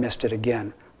difference, and I missed it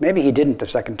again. Maybe he didn't the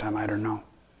second time, I don't know.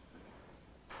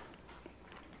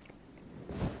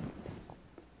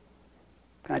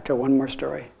 Can I tell one more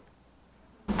story?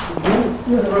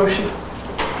 You're the Roshi.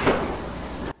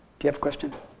 Do you have a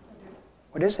question?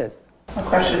 What is it? My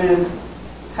question is,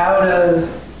 how does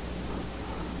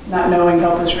not knowing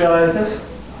help us realize this?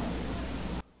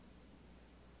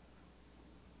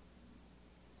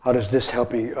 How does this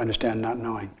help you understand not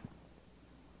knowing?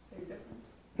 Same difference.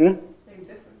 Hmm? Same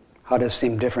difference. How does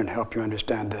seem different help you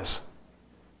understand this?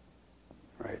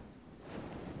 Right.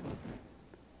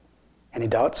 Any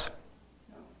doubts?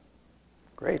 No.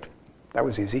 Great. That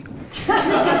was easy. Did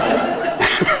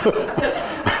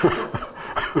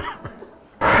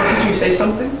you say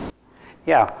something?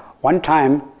 Yeah. One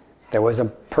time there was a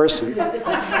person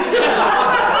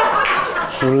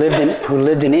who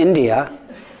lived in India,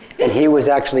 and he was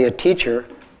actually a teacher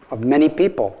of many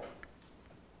people.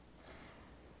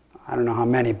 I don't know how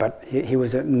many, but he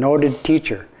was a noted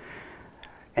teacher.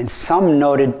 And some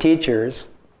noted teachers,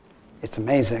 it's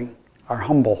amazing, are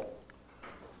humble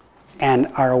and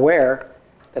are aware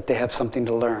that they have something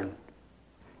to learn.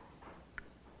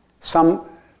 Some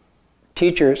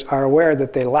teachers are aware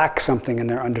that they lack something in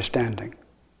their understanding.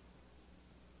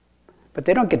 But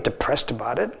they don't get depressed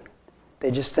about it.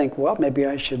 They just think, well, maybe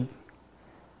I should.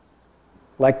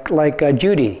 Like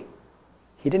Judy.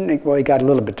 He didn't, well, he got a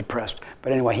little bit depressed.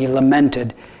 But anyway, he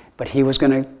lamented, but he was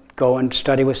going to go and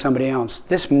study with somebody else.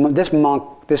 This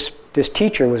monk, this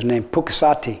teacher was named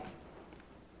Pukasati.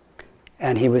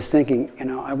 And he was thinking,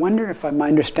 I wonder if my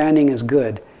understanding is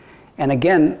good. And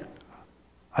again,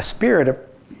 a spirit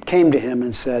came to him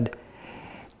and said,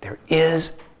 there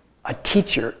is a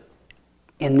teacher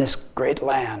in this great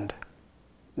land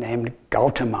named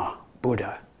Gautama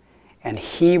Buddha, and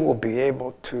he will be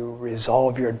able to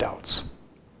resolve your doubts.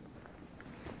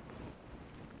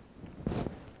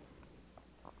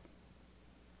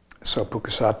 So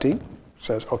Pukasati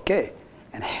says, okay,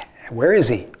 and where is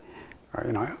he?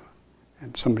 Or,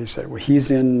 and somebody said, well,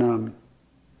 he's in,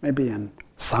 maybe in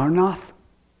Sarnath.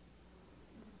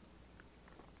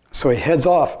 So he heads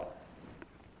off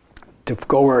to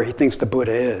go where he thinks the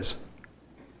Buddha is.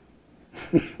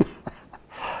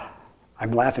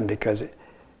 I'm laughing because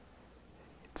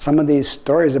some of these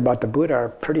stories about the Buddha are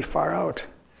pretty far out.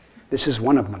 This is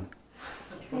one of them.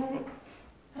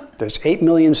 There's 8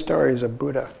 million stories of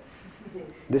Buddha.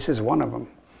 This is one of them.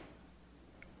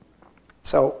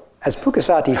 So as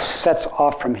Pukasati sets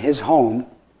off from his home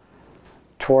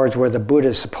towards where the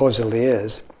Buddha supposedly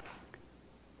is,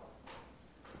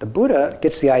 the Buddha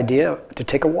gets the idea to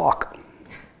take a walk.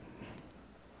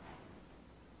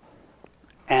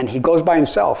 And he goes by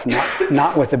himself,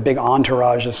 not with a big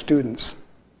entourage of students.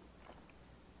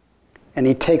 And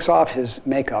he takes off his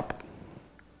makeup.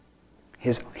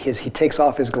 He takes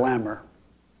off his glamour.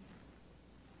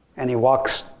 And he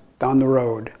walks down the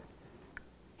road.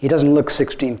 He doesn't look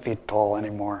 16 feet tall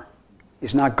anymore.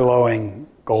 He's not glowing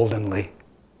goldenly.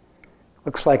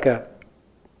 Looks like a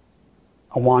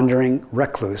wandering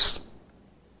recluse.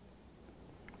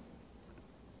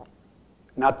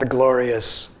 Not the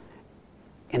glorious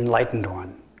enlightened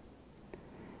one.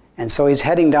 And so he's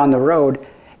heading down the road,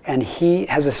 and he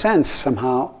has a sense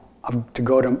somehow to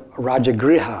go to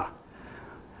Rajagriha,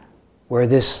 where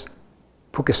this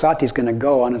Pukasati is going to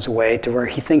go on his way to where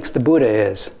he thinks the Buddha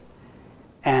is.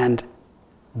 And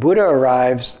Buddha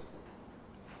arrives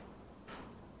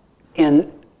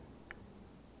in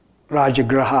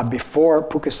Rajagriha before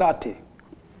Pukasati.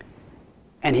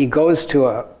 And he goes to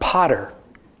a potter,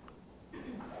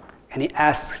 and he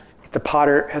asks if the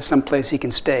potter has some place he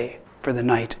can stay for the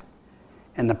night.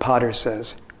 And the potter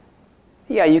says,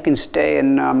 yeah, you can stay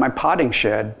in my potting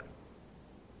shed.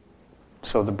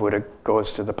 So the Buddha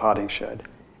goes to the potting shed.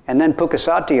 And then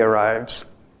Pukasati arrives.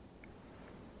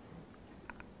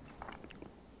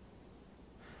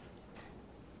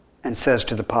 And says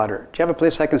to the potter, do you have a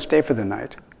place I can stay for the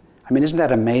night? I mean, isn't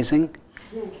that amazing?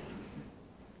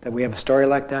 That we have a story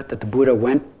like that the Buddha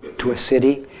went to a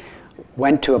city,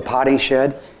 went to a potting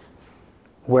shed,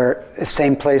 where the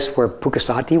same place where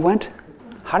Pukasati went?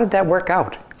 How did that work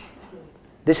out?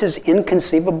 This is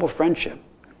inconceivable friendship.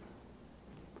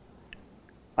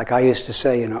 Like I used to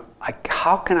say,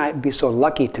 how can I be so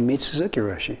lucky to meet Suzuki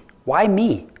Roshi? Why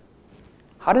me?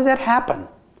 How did that happen?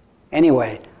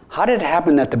 Anyway, how did it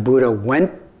happen that the Buddha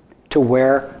went to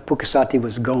where Pukasati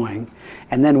was going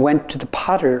and then went to the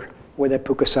potter where that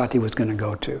Pukasati was going to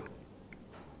go to?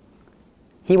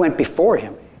 He went before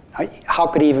him. How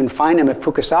could he even find him if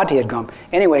Pukasati had gone?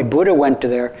 Anyway, Buddha went to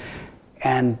there,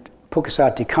 and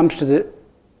Pukasati comes to the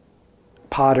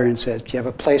potter and says, do you have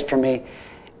a place for me?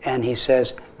 And he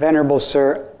says, Venerable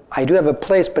Sir, I do have a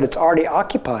place, but it's already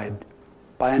occupied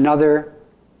by another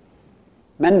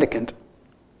mendicant,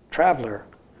 traveler.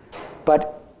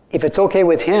 But if it's okay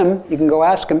with him, you can go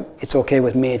ask him, it's okay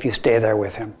with me if you stay there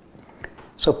with him.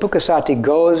 So Pukasati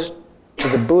goes to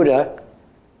the Buddha,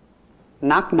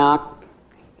 knock, knock,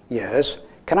 yes,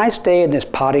 can I stay in this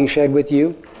potting shed with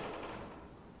you,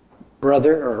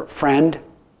 brother or friend?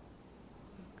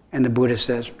 And the Buddha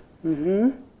says,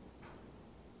 mm-hmm.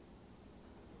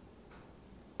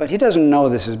 But he doesn't know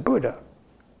this is Buddha.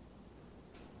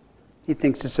 He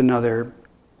thinks it's another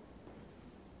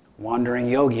wandering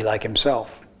yogi like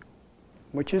himself,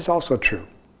 which is also true.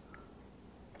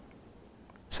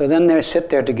 So then they sit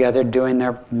there together doing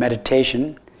their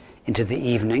meditation into the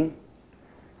evening.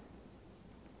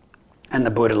 And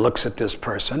the Buddha looks at this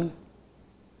person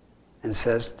and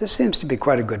says, this seems to be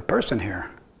quite a good person here.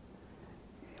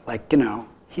 Like,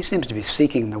 he seems to be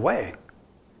seeking the way.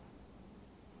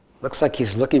 Looks like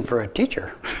he's looking for a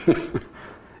teacher,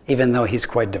 even though he's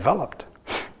quite developed.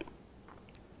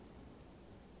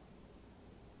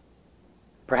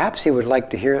 Perhaps he would like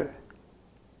to hear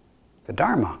the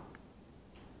Dharma.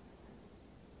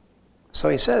 So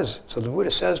the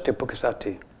Buddha says to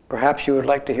Pukasati, perhaps you would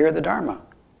like to hear the Dharma.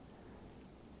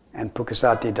 And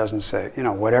Pukasati doesn't say,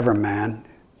 whatever, man,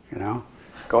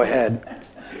 go ahead.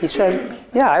 He says,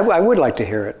 yeah, I would like to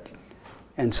hear it.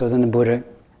 And so then the Buddha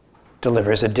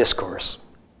delivers a discourse,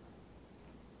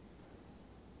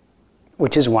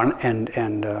 which is one, and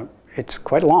it's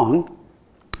quite long,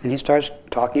 and he starts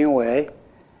talking away,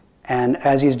 and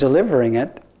as he's delivering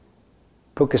it,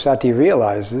 Pukasati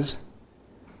realizes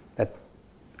that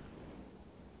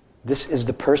this is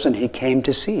the person he came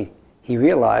to see. He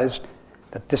realized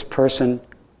that this person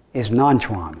is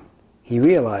Nanchuan. He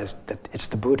realized that it's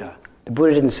the Buddha. The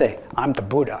Buddha didn't say, I'm the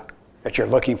Buddha that you're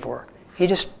looking for. He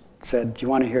just said, do you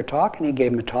want to hear talk? And he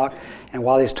gave him a talk. And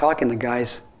while he's talking, the guy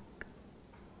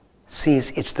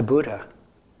sees it's the Buddha.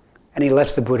 And he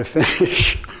lets the Buddha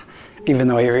finish, even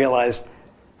though he realized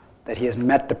that he has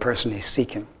met the person he's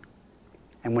seeking.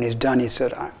 And when he's done, he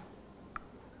said,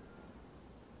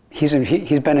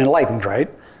 he's been enlightened, right?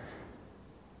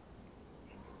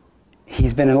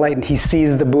 He's been enlightened. He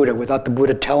sees the Buddha without the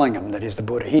Buddha telling him that he's the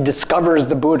Buddha. He discovers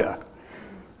the Buddha.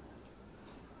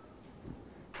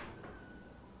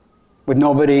 With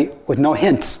no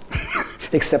hints,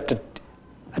 except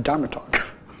a Dharma talk.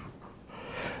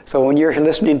 So when you're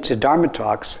listening to Dharma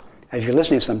talks, as you're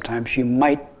listening sometimes, you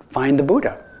might find the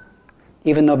Buddha,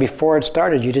 even though before it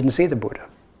started you didn't see the Buddha.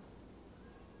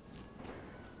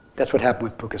 That's what happened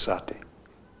with Pukasati.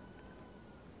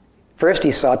 First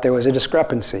he thought there was a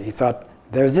discrepancy. He thought,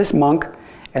 there's this monk,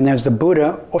 and there's the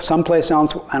Buddha someplace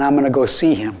else, and I'm going to go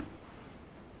see him.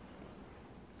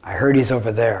 I heard he's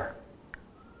over there.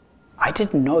 I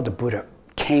didn't know the Buddha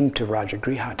came to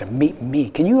Rajagriha to meet me.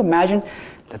 Can you imagine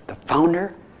that the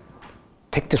founder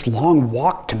take this long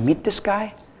walk to meet this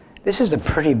guy? This is a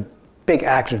pretty big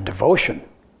act of devotion,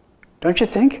 don't you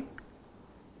think?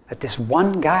 That this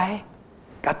one guy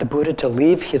got the Buddha to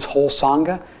leave his whole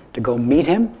Sangha to go meet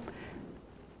him?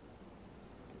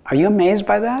 Are you amazed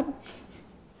by that?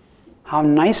 How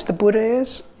nice the Buddha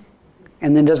is?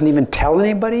 And then doesn't even tell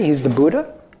anybody he's the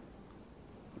Buddha?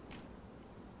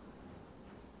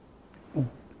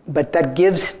 But that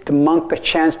gives the monk a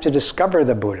chance to discover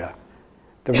the Buddha,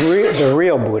 the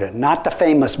real Buddha, not the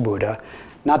famous Buddha,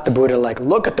 not the Buddha like,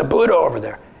 look at the Buddha over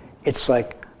there. It's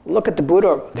like, look at the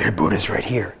Buddha, the Buddha's right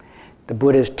here. The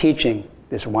Buddha is teaching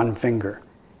this one finger,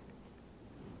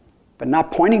 but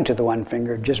not pointing to the one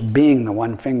finger, just being the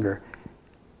one finger,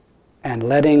 and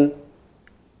letting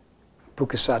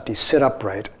Pukasati sit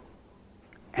upright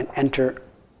and enter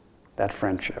that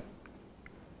friendship.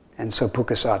 And so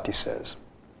Pukasati says,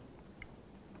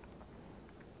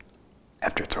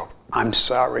 after it's over, I'm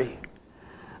sorry.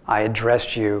 I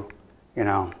addressed you,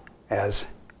 as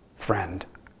friend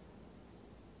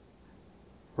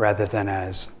rather than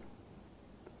as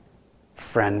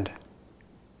friend,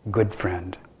 good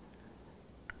friend.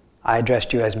 I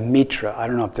addressed you as Mitra. I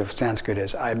don't know if the Sanskrit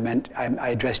is. I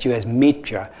addressed you as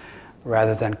Mitra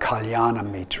rather than Kalyana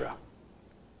Mitra.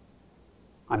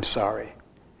 I'm sorry.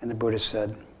 And the Buddha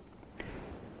said,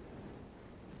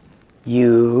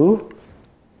 you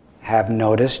have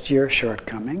noticed your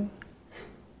shortcoming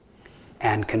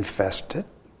and confessed it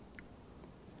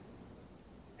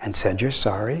and said you're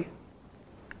sorry,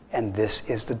 and this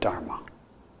is the Dharma.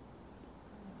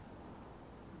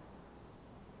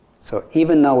 So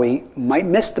even though we might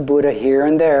miss the Buddha here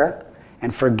and there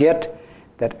and forget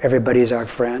that everybody's our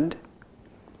friend,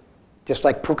 just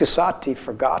like Pukasati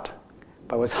forgot,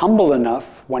 but was humble enough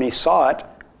when he saw it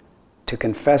to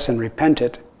confess and repent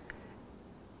it,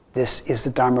 this is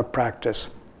the Dharma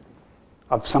practice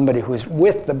of somebody who is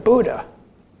with the Buddha,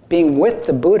 being with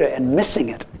the Buddha and missing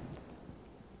it,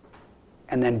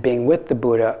 and then being with the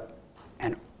Buddha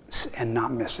and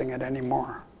not missing it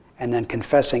anymore, and then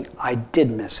confessing, I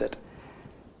did miss it,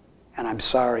 and I'm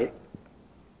sorry.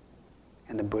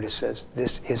 And the Buddha says,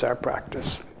 this is our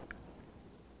practice.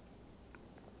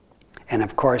 And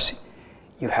of course,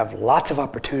 you have lots of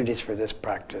opportunities for this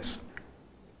practice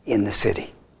in the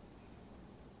city.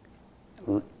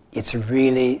 It's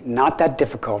really not that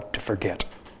difficult to forget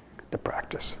the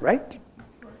practice, right?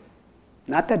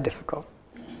 Not that difficult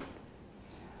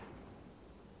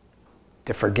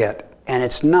to forget. And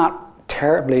it's not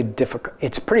terribly difficult.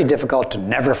 It's pretty difficult to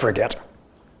never forget,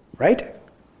 right?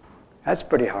 That's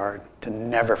pretty hard, to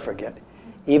never forget.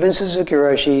 Even Suzuki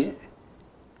Roshi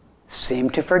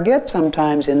seemed to forget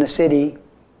sometimes in the city.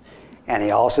 And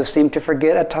he also seemed to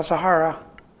forget at Tassajara,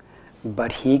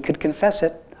 but he could confess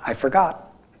it. I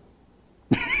forgot.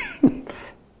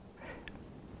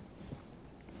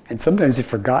 And sometimes he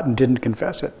forgot and didn't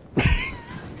confess it.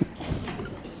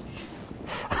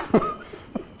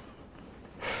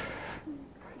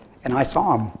 And I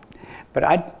saw him, but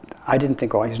I didn't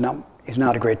think, oh, he's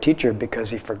not a great teacher because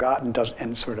he forgot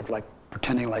and sort of like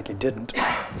pretending like he didn't.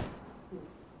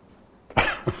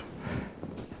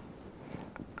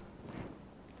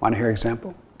 Want to hear an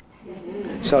example?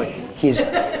 So he's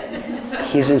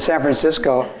in San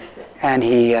Francisco, and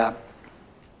he's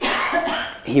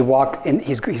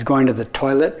going to the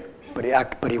toilet,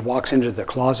 but he walks into the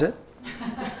closet.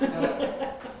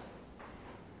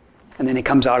 And then he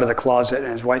comes out of the closet,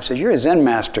 and his wife says, "You're a Zen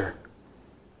master.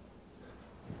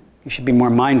 You should be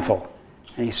more mindful."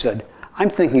 And he said,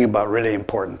 "I'm thinking about really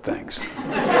important things."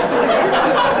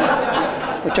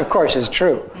 Which of course is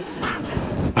true.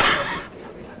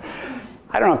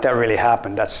 I don't know if that really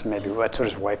happened. That's what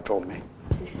his wife told me.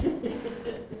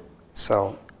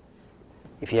 So,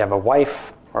 if you have a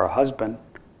wife or a husband,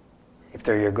 if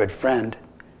they're your good friend,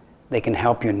 they can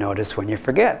help you notice when you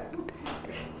forget.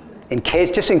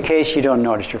 Just in case you don't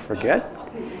notice you forget.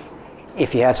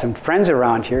 If you have some friends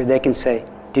around here, they can say,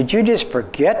 "Did you just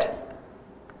forget?"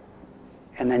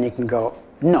 And then you can go,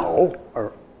 "No,"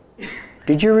 or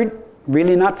 "Did you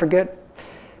really not forget?"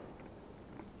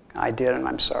 "I did, and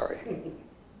I'm sorry."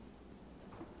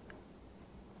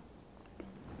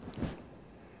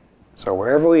 So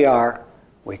wherever we are,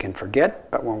 we can forget,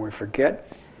 but when we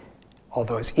forget,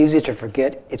 although it's easy to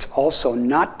forget, it's also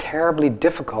not terribly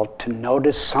difficult to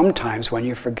notice sometimes when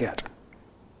you forget.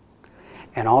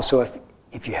 And also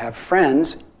if you have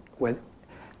friends,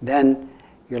 then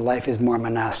your life is more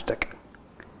monastic.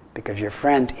 Because your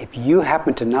friends, if you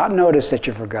happen to not notice that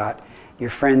you forgot, your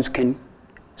friends can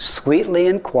sweetly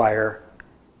inquire,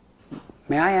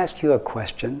 "May I ask you a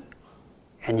question?"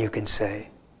 And you can say,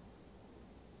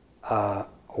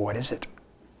 "What is it?"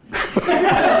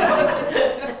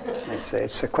 They say,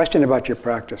 "It's a question about your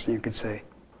practice." And you can say,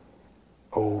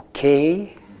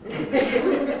 "Okay."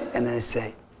 And then they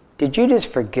say, "Did you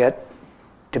just forget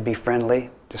to be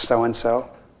friendly to so-and-so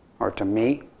or to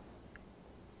me?"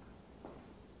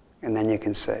 And then you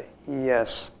can say,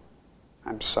 "Yes,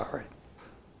 I'm sorry."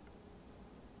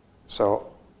 So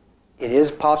it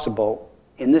is possible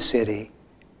in the city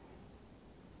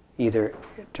either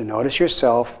to notice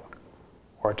yourself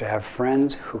or to have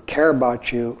friends who care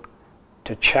about you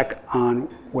to check on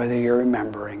whether you're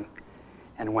remembering.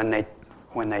 And when they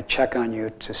check on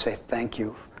you, to say thank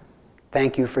you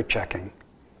for checking.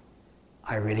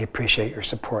 I really appreciate your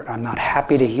support. I'm not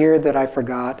happy to hear that I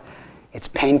forgot. It's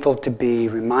painful to be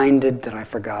reminded that I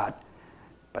forgot.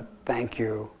 But thank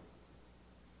you.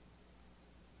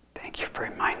 Thank you for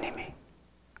reminding me.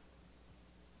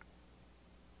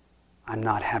 I'm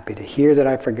not happy to hear that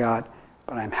I forgot,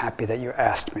 but I'm happy that you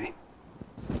asked me.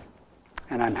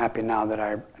 And I'm happy now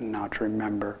to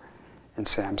remember and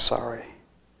say I'm sorry.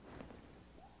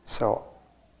 So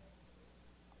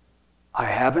I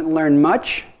haven't learned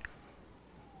much,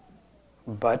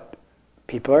 but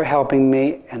people are helping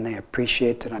me and they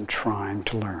appreciate that I'm trying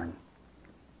to learn.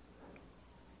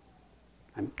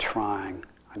 I'm trying.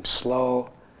 I'm slow,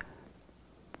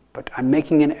 but I'm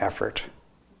making an effort.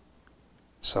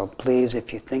 So please,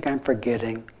 if you think I'm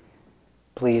forgetting,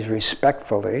 please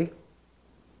respectfully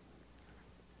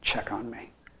check on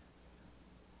me.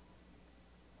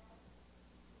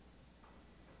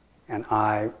 And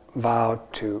I vow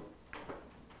to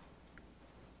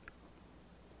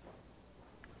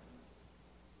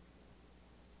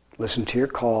listen to your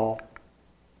call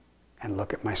and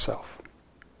look at myself.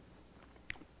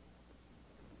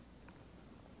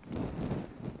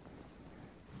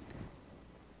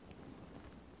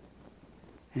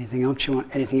 Anything else you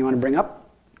want? Anything you want to bring up?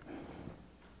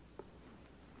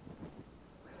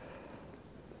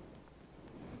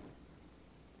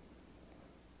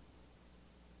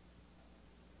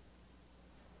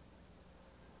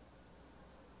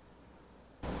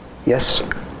 Yes.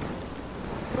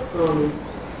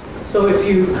 So if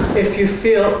you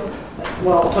feel,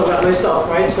 well, I'll talk about myself,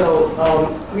 right? So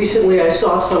recently I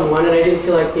saw someone and I didn't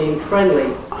feel like being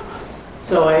friendly.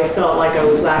 So I felt like I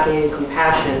was lacking in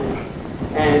compassion,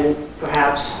 and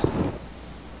perhaps,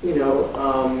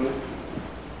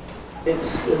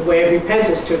 it's a way of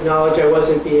repentance to acknowledge I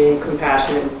wasn't being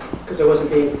compassionate because I wasn't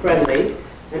being friendly,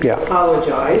 and to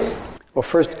apologize. Well,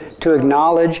 first, to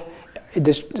acknowledge,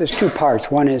 there's two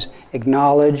parts. One is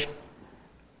acknowledge,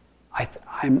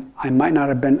 I might not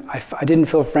have been, I didn't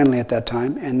feel friendly at that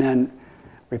time, and then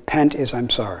repent is I'm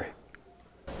sorry.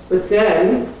 But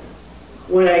then,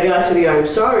 when I got to the I'm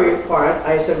sorry part,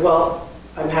 I said, well,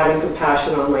 I'm having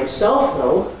compassion on myself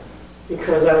though,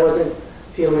 because I wasn't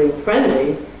feeling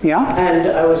friendly. Yeah? And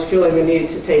I was feeling the need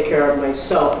to take care of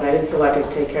myself, and I didn't feel like I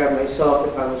could take care of myself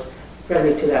if I was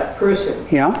friendly to that person.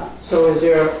 Yeah? So is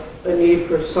there a need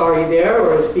for sorry there,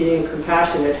 or is being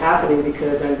compassionate happening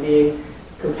because I'm being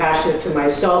compassionate to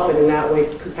myself, and in that way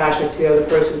compassionate to the other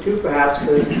person too, perhaps,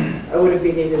 because I would have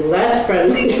been even less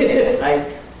friendly if I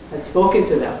had spoken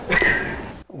to them.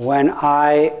 When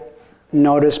I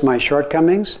notice my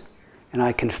shortcomings and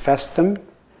I confess them,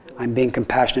 I'm being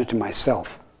compassionate to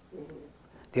myself.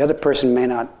 The other person may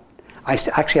not, I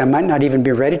might not even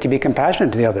be ready to be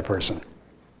compassionate to the other person.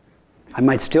 I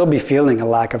might still be feeling a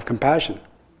lack of compassion.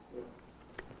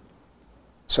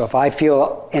 So if I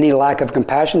feel any lack of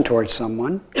compassion towards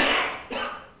someone,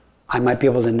 I might be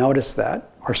able to notice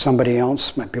that, or somebody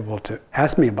else might be able to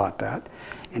ask me about that.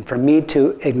 And for me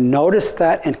to notice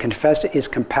that and confess it is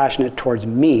compassionate towards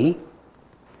me.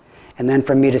 And then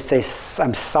for me to say,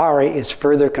 I'm sorry, is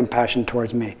further compassion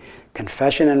towards me.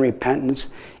 Confession and repentance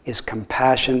is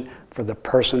compassion for the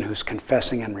person who's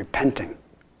confessing and repenting.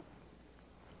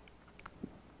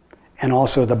 And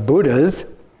also the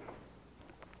Buddhas,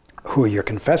 who you're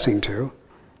confessing to,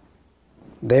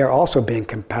 they are also being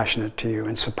compassionate to you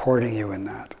and supporting you in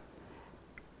that.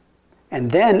 And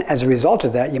then, as a result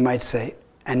of that, you might say,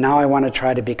 and now I want to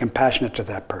try to be compassionate to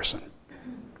that person.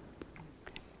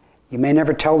 You may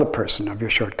never tell the person of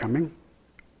your shortcoming.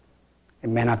 It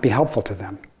may not be helpful to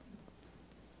them.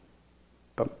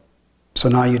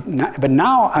 But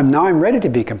now I'm ready to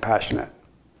be compassionate.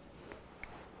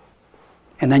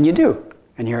 And then you do,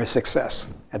 and you're a success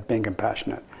at being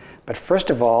compassionate. But first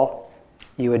of all,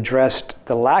 you addressed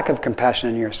the lack of compassion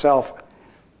in yourself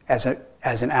as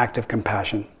an act of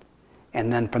compassion.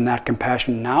 And then from that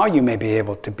compassion, now you may be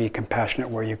able to be compassionate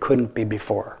where you couldn't be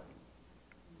before.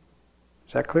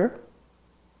 Is that clear?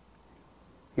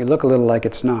 You look a little like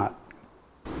it's not.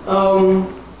 I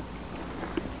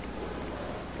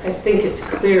think it's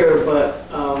clear, but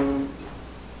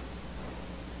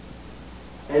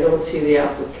I don't see the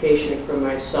application for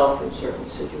myself in certain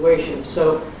situations.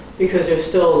 So, because there's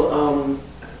still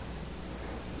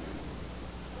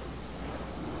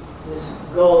this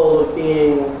goal of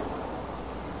being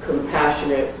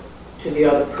compassionate to the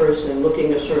other person,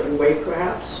 looking a certain way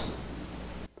perhaps.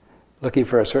 Looking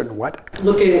for a certain what?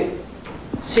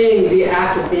 Seeing the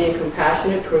act of being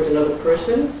compassionate towards another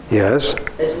person. Yes.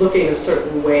 As looking a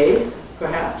certain way,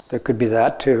 perhaps. There could be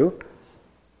that too.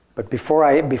 But before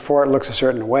it looks a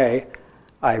certain way,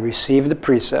 I receive the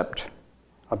precept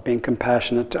of being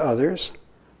compassionate to others,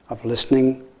 of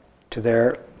listening to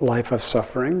their life of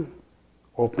suffering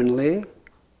openly,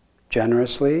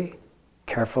 generously,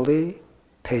 carefully,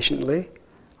 patiently.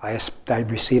 I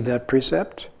receive that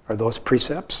precept, or those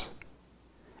precepts.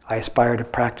 I aspire to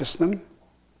practice them.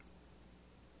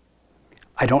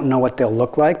 I don't know what they'll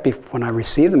look like. When I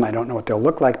receive them, I don't know what they'll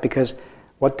look like, because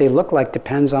what they look like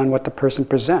depends on what the person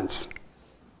presents.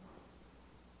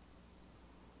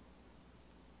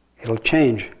 It'll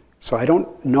change. So I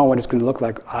don't know what it's going to look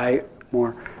like. I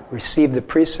more receive the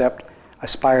precept,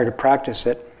 aspire to practice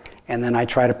it, and then I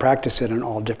try to practice it in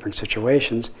all different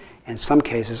situations. In some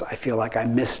cases, I feel like I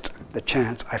missed the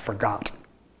chance, I forgot.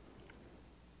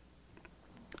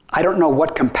 I don't know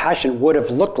what compassion would have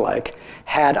looked like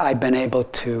had I been able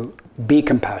to be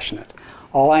compassionate.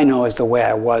 All I know is the way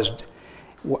I was.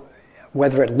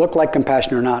 Whether it looked like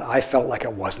compassion or not, I felt like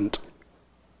it wasn't.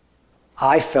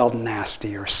 I felt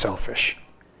nasty or selfish.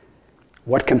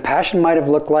 What compassion might have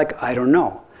looked like, I don't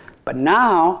know. But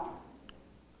now,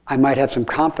 I might have some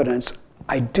confidence.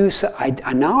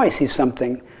 Now I see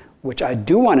something which I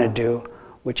do want to do,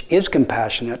 which is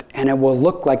compassionate, and it will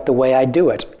look like the way I do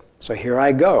it. So here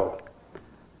I go.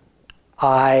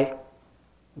 I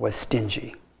was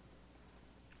stingy.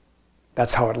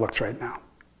 That's how it looks right now.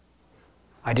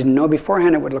 I didn't know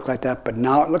beforehand it would look like that, but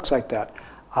now it looks like that.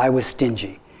 I was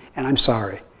stingy, and I'm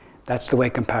sorry. That's the way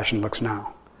compassion looks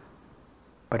now.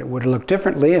 But it would have looked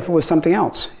differently if it was something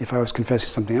else. If I was confessing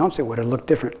something else, it would have looked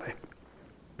differently.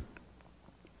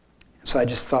 So I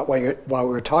just thought, while we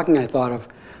were talking, I thought of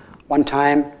one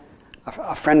time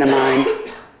a friend of mine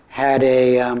had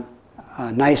a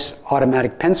nice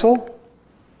automatic pencil,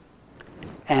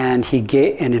 and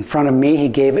in front of me he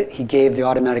gave the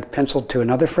automatic pencil to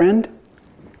another friend,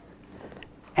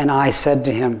 and I said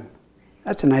to him,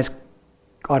 "That's a nice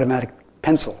automatic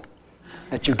pencil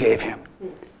that you gave him."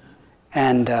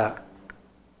 And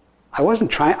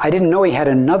I didn't know he had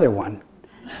another one,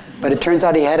 but it turns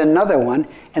out he had another one,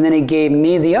 and then he gave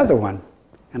me the other one,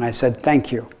 and I said,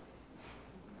 "Thank you."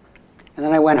 And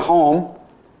then I went home,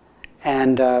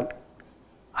 And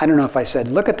I don't know if I said,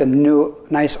 look at the new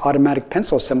nice automatic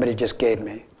pencil somebody just gave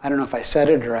me. I don't know if I said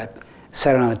it or I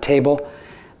set it on the table,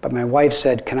 but my wife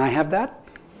said, can I have that?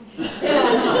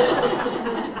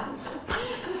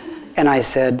 And I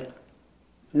said,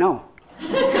 no.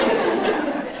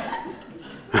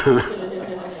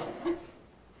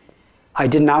 I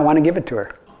did not want to give it to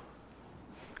her.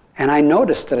 And I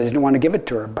noticed that I didn't want to give it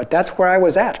to her, but that's where I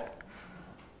was at.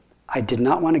 I did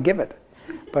not want to give it.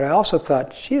 But I also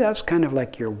thought, gee, that's kind of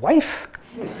like your wife.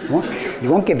 You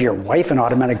won't give your wife an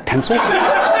automatic pencil?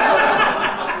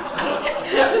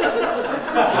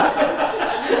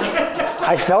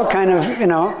 I felt kind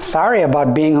of, sorry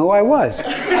about being who I was.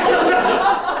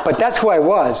 But that's who I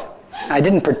was. I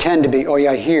didn't pretend to be, oh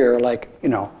yeah, here, like,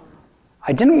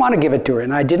 I didn't want to give it to her,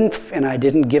 and I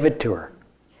didn't give it to her.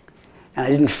 And I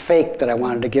didn't fake that I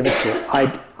wanted to give it to her.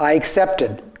 I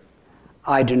accepted.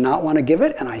 I do not want to give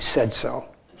it, and I said so.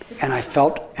 And I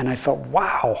felt,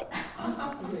 wow.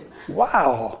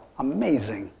 Wow,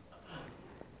 amazing.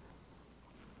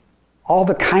 All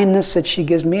the kindness that she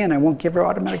gives me, and I won't give her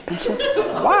automatic pencil?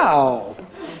 Wow.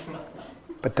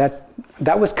 But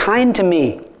that was kind to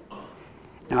me.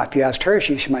 Now, if you asked her,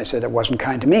 she might have said that wasn't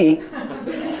kind to me.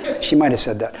 She might have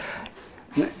said that.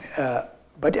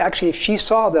 But actually, if she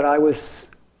saw that I was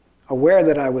aware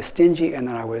that I was stingy and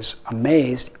that I was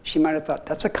amazed, she might have thought,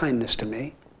 that's a kindness to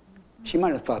me. She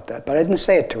might have thought that, but I didn't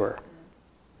say it to her.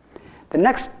 The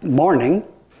next morning,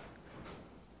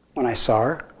 when I saw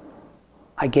her,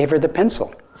 I gave her the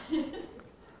pencil.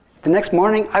 The next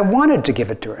morning, I wanted to give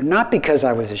it to her, not because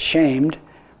I was ashamed.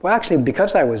 Well, actually,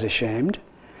 because I was ashamed,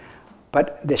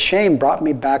 but the shame brought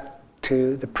me back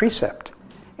to the precept.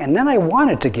 And then I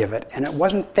wanted to give it, and it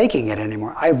wasn't faking it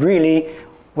anymore. I really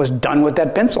was done with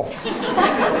that pencil.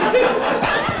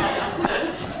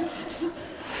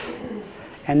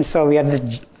 And so we have this,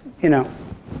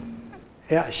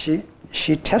 yeah,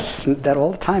 she tests that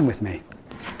all the time with me.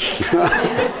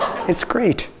 It's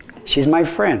great. She's my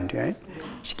friend, right?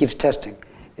 She keeps testing.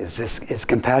 Is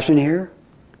compassion here?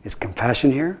 Is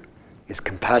compassion here? Is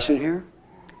compassion here?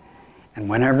 And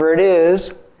whenever it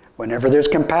is, whenever there's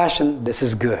compassion, this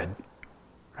is good,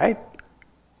 right?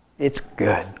 It's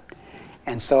good.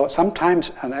 And so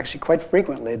sometimes, and actually quite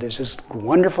frequently, there's this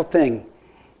wonderful thing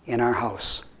in our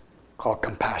house called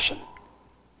compassion.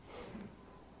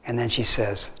 And then she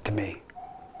says to me,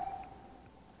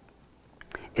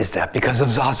 is that because of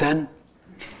Zazen?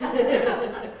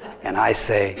 And I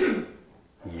say,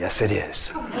 yes, it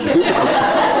is.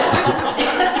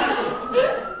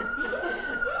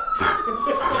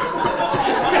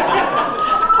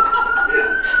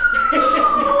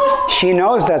 She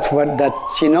knows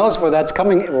she knows where that's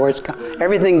coming.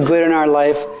 Everything good in our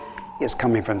life is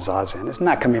coming from Zazen. It's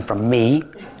not coming from me.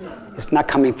 It's not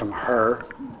coming from her.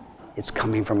 It's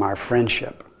coming from our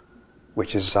friendship,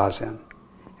 which is Zazen.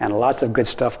 And lots of good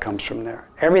stuff comes from there.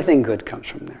 Everything good comes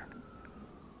from there.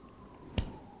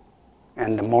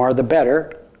 And the more the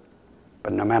better,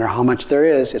 but no matter how much there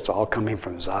is, it's all coming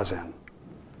from Zazen.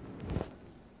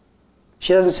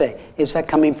 She doesn't say, is that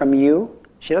coming from you?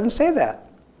 She doesn't say that.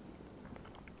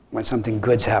 When something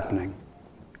good's happening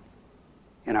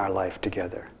in our life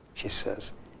together, she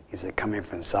says, is it coming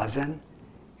from Zazen?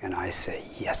 And I say,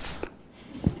 yes.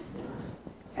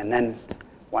 And then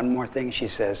one more thing she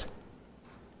says,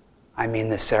 I mean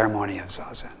the ceremony of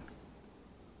Zazen.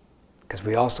 Because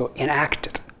we also enact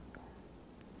it.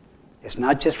 It's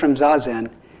not just from Zazen,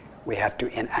 we have to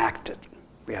enact it.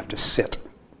 We have to sit.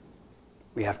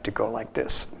 We have to go like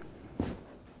this.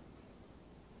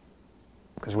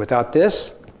 Because without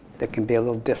this, there can be a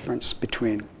little difference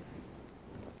between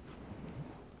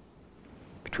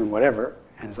whatever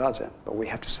and Zazen. But we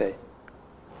have to say,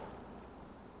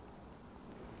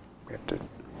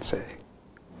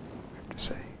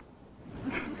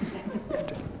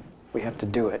 we have to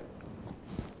do it.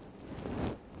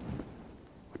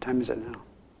 What time is it now?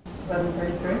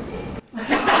 11:33.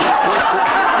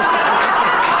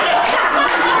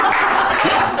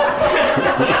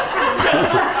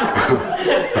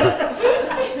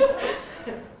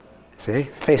 See?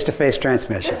 Face-to-face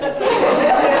transmission.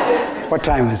 What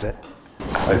time is it?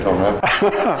 I don't know.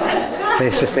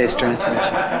 Face-to-face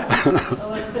transmission.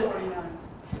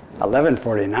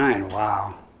 11:49,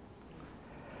 wow.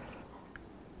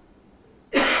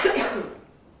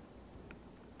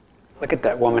 Look at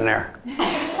that woman there.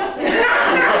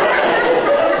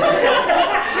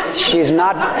 She's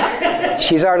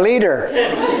our leader.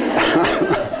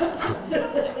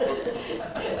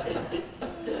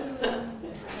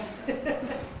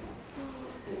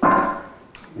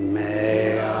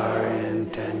 May our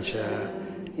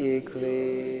intention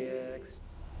equally.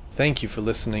 Thank you for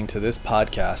listening to this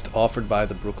podcast offered by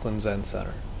the Brooklyn Zen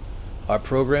Center. Our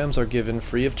programs are given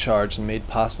free of charge and made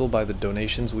possible by the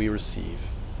donations we receive.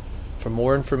 For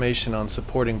more information on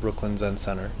supporting Brooklyn Zen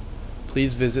Center,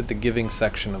 please visit the giving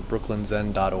section of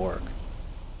brooklynzen.org.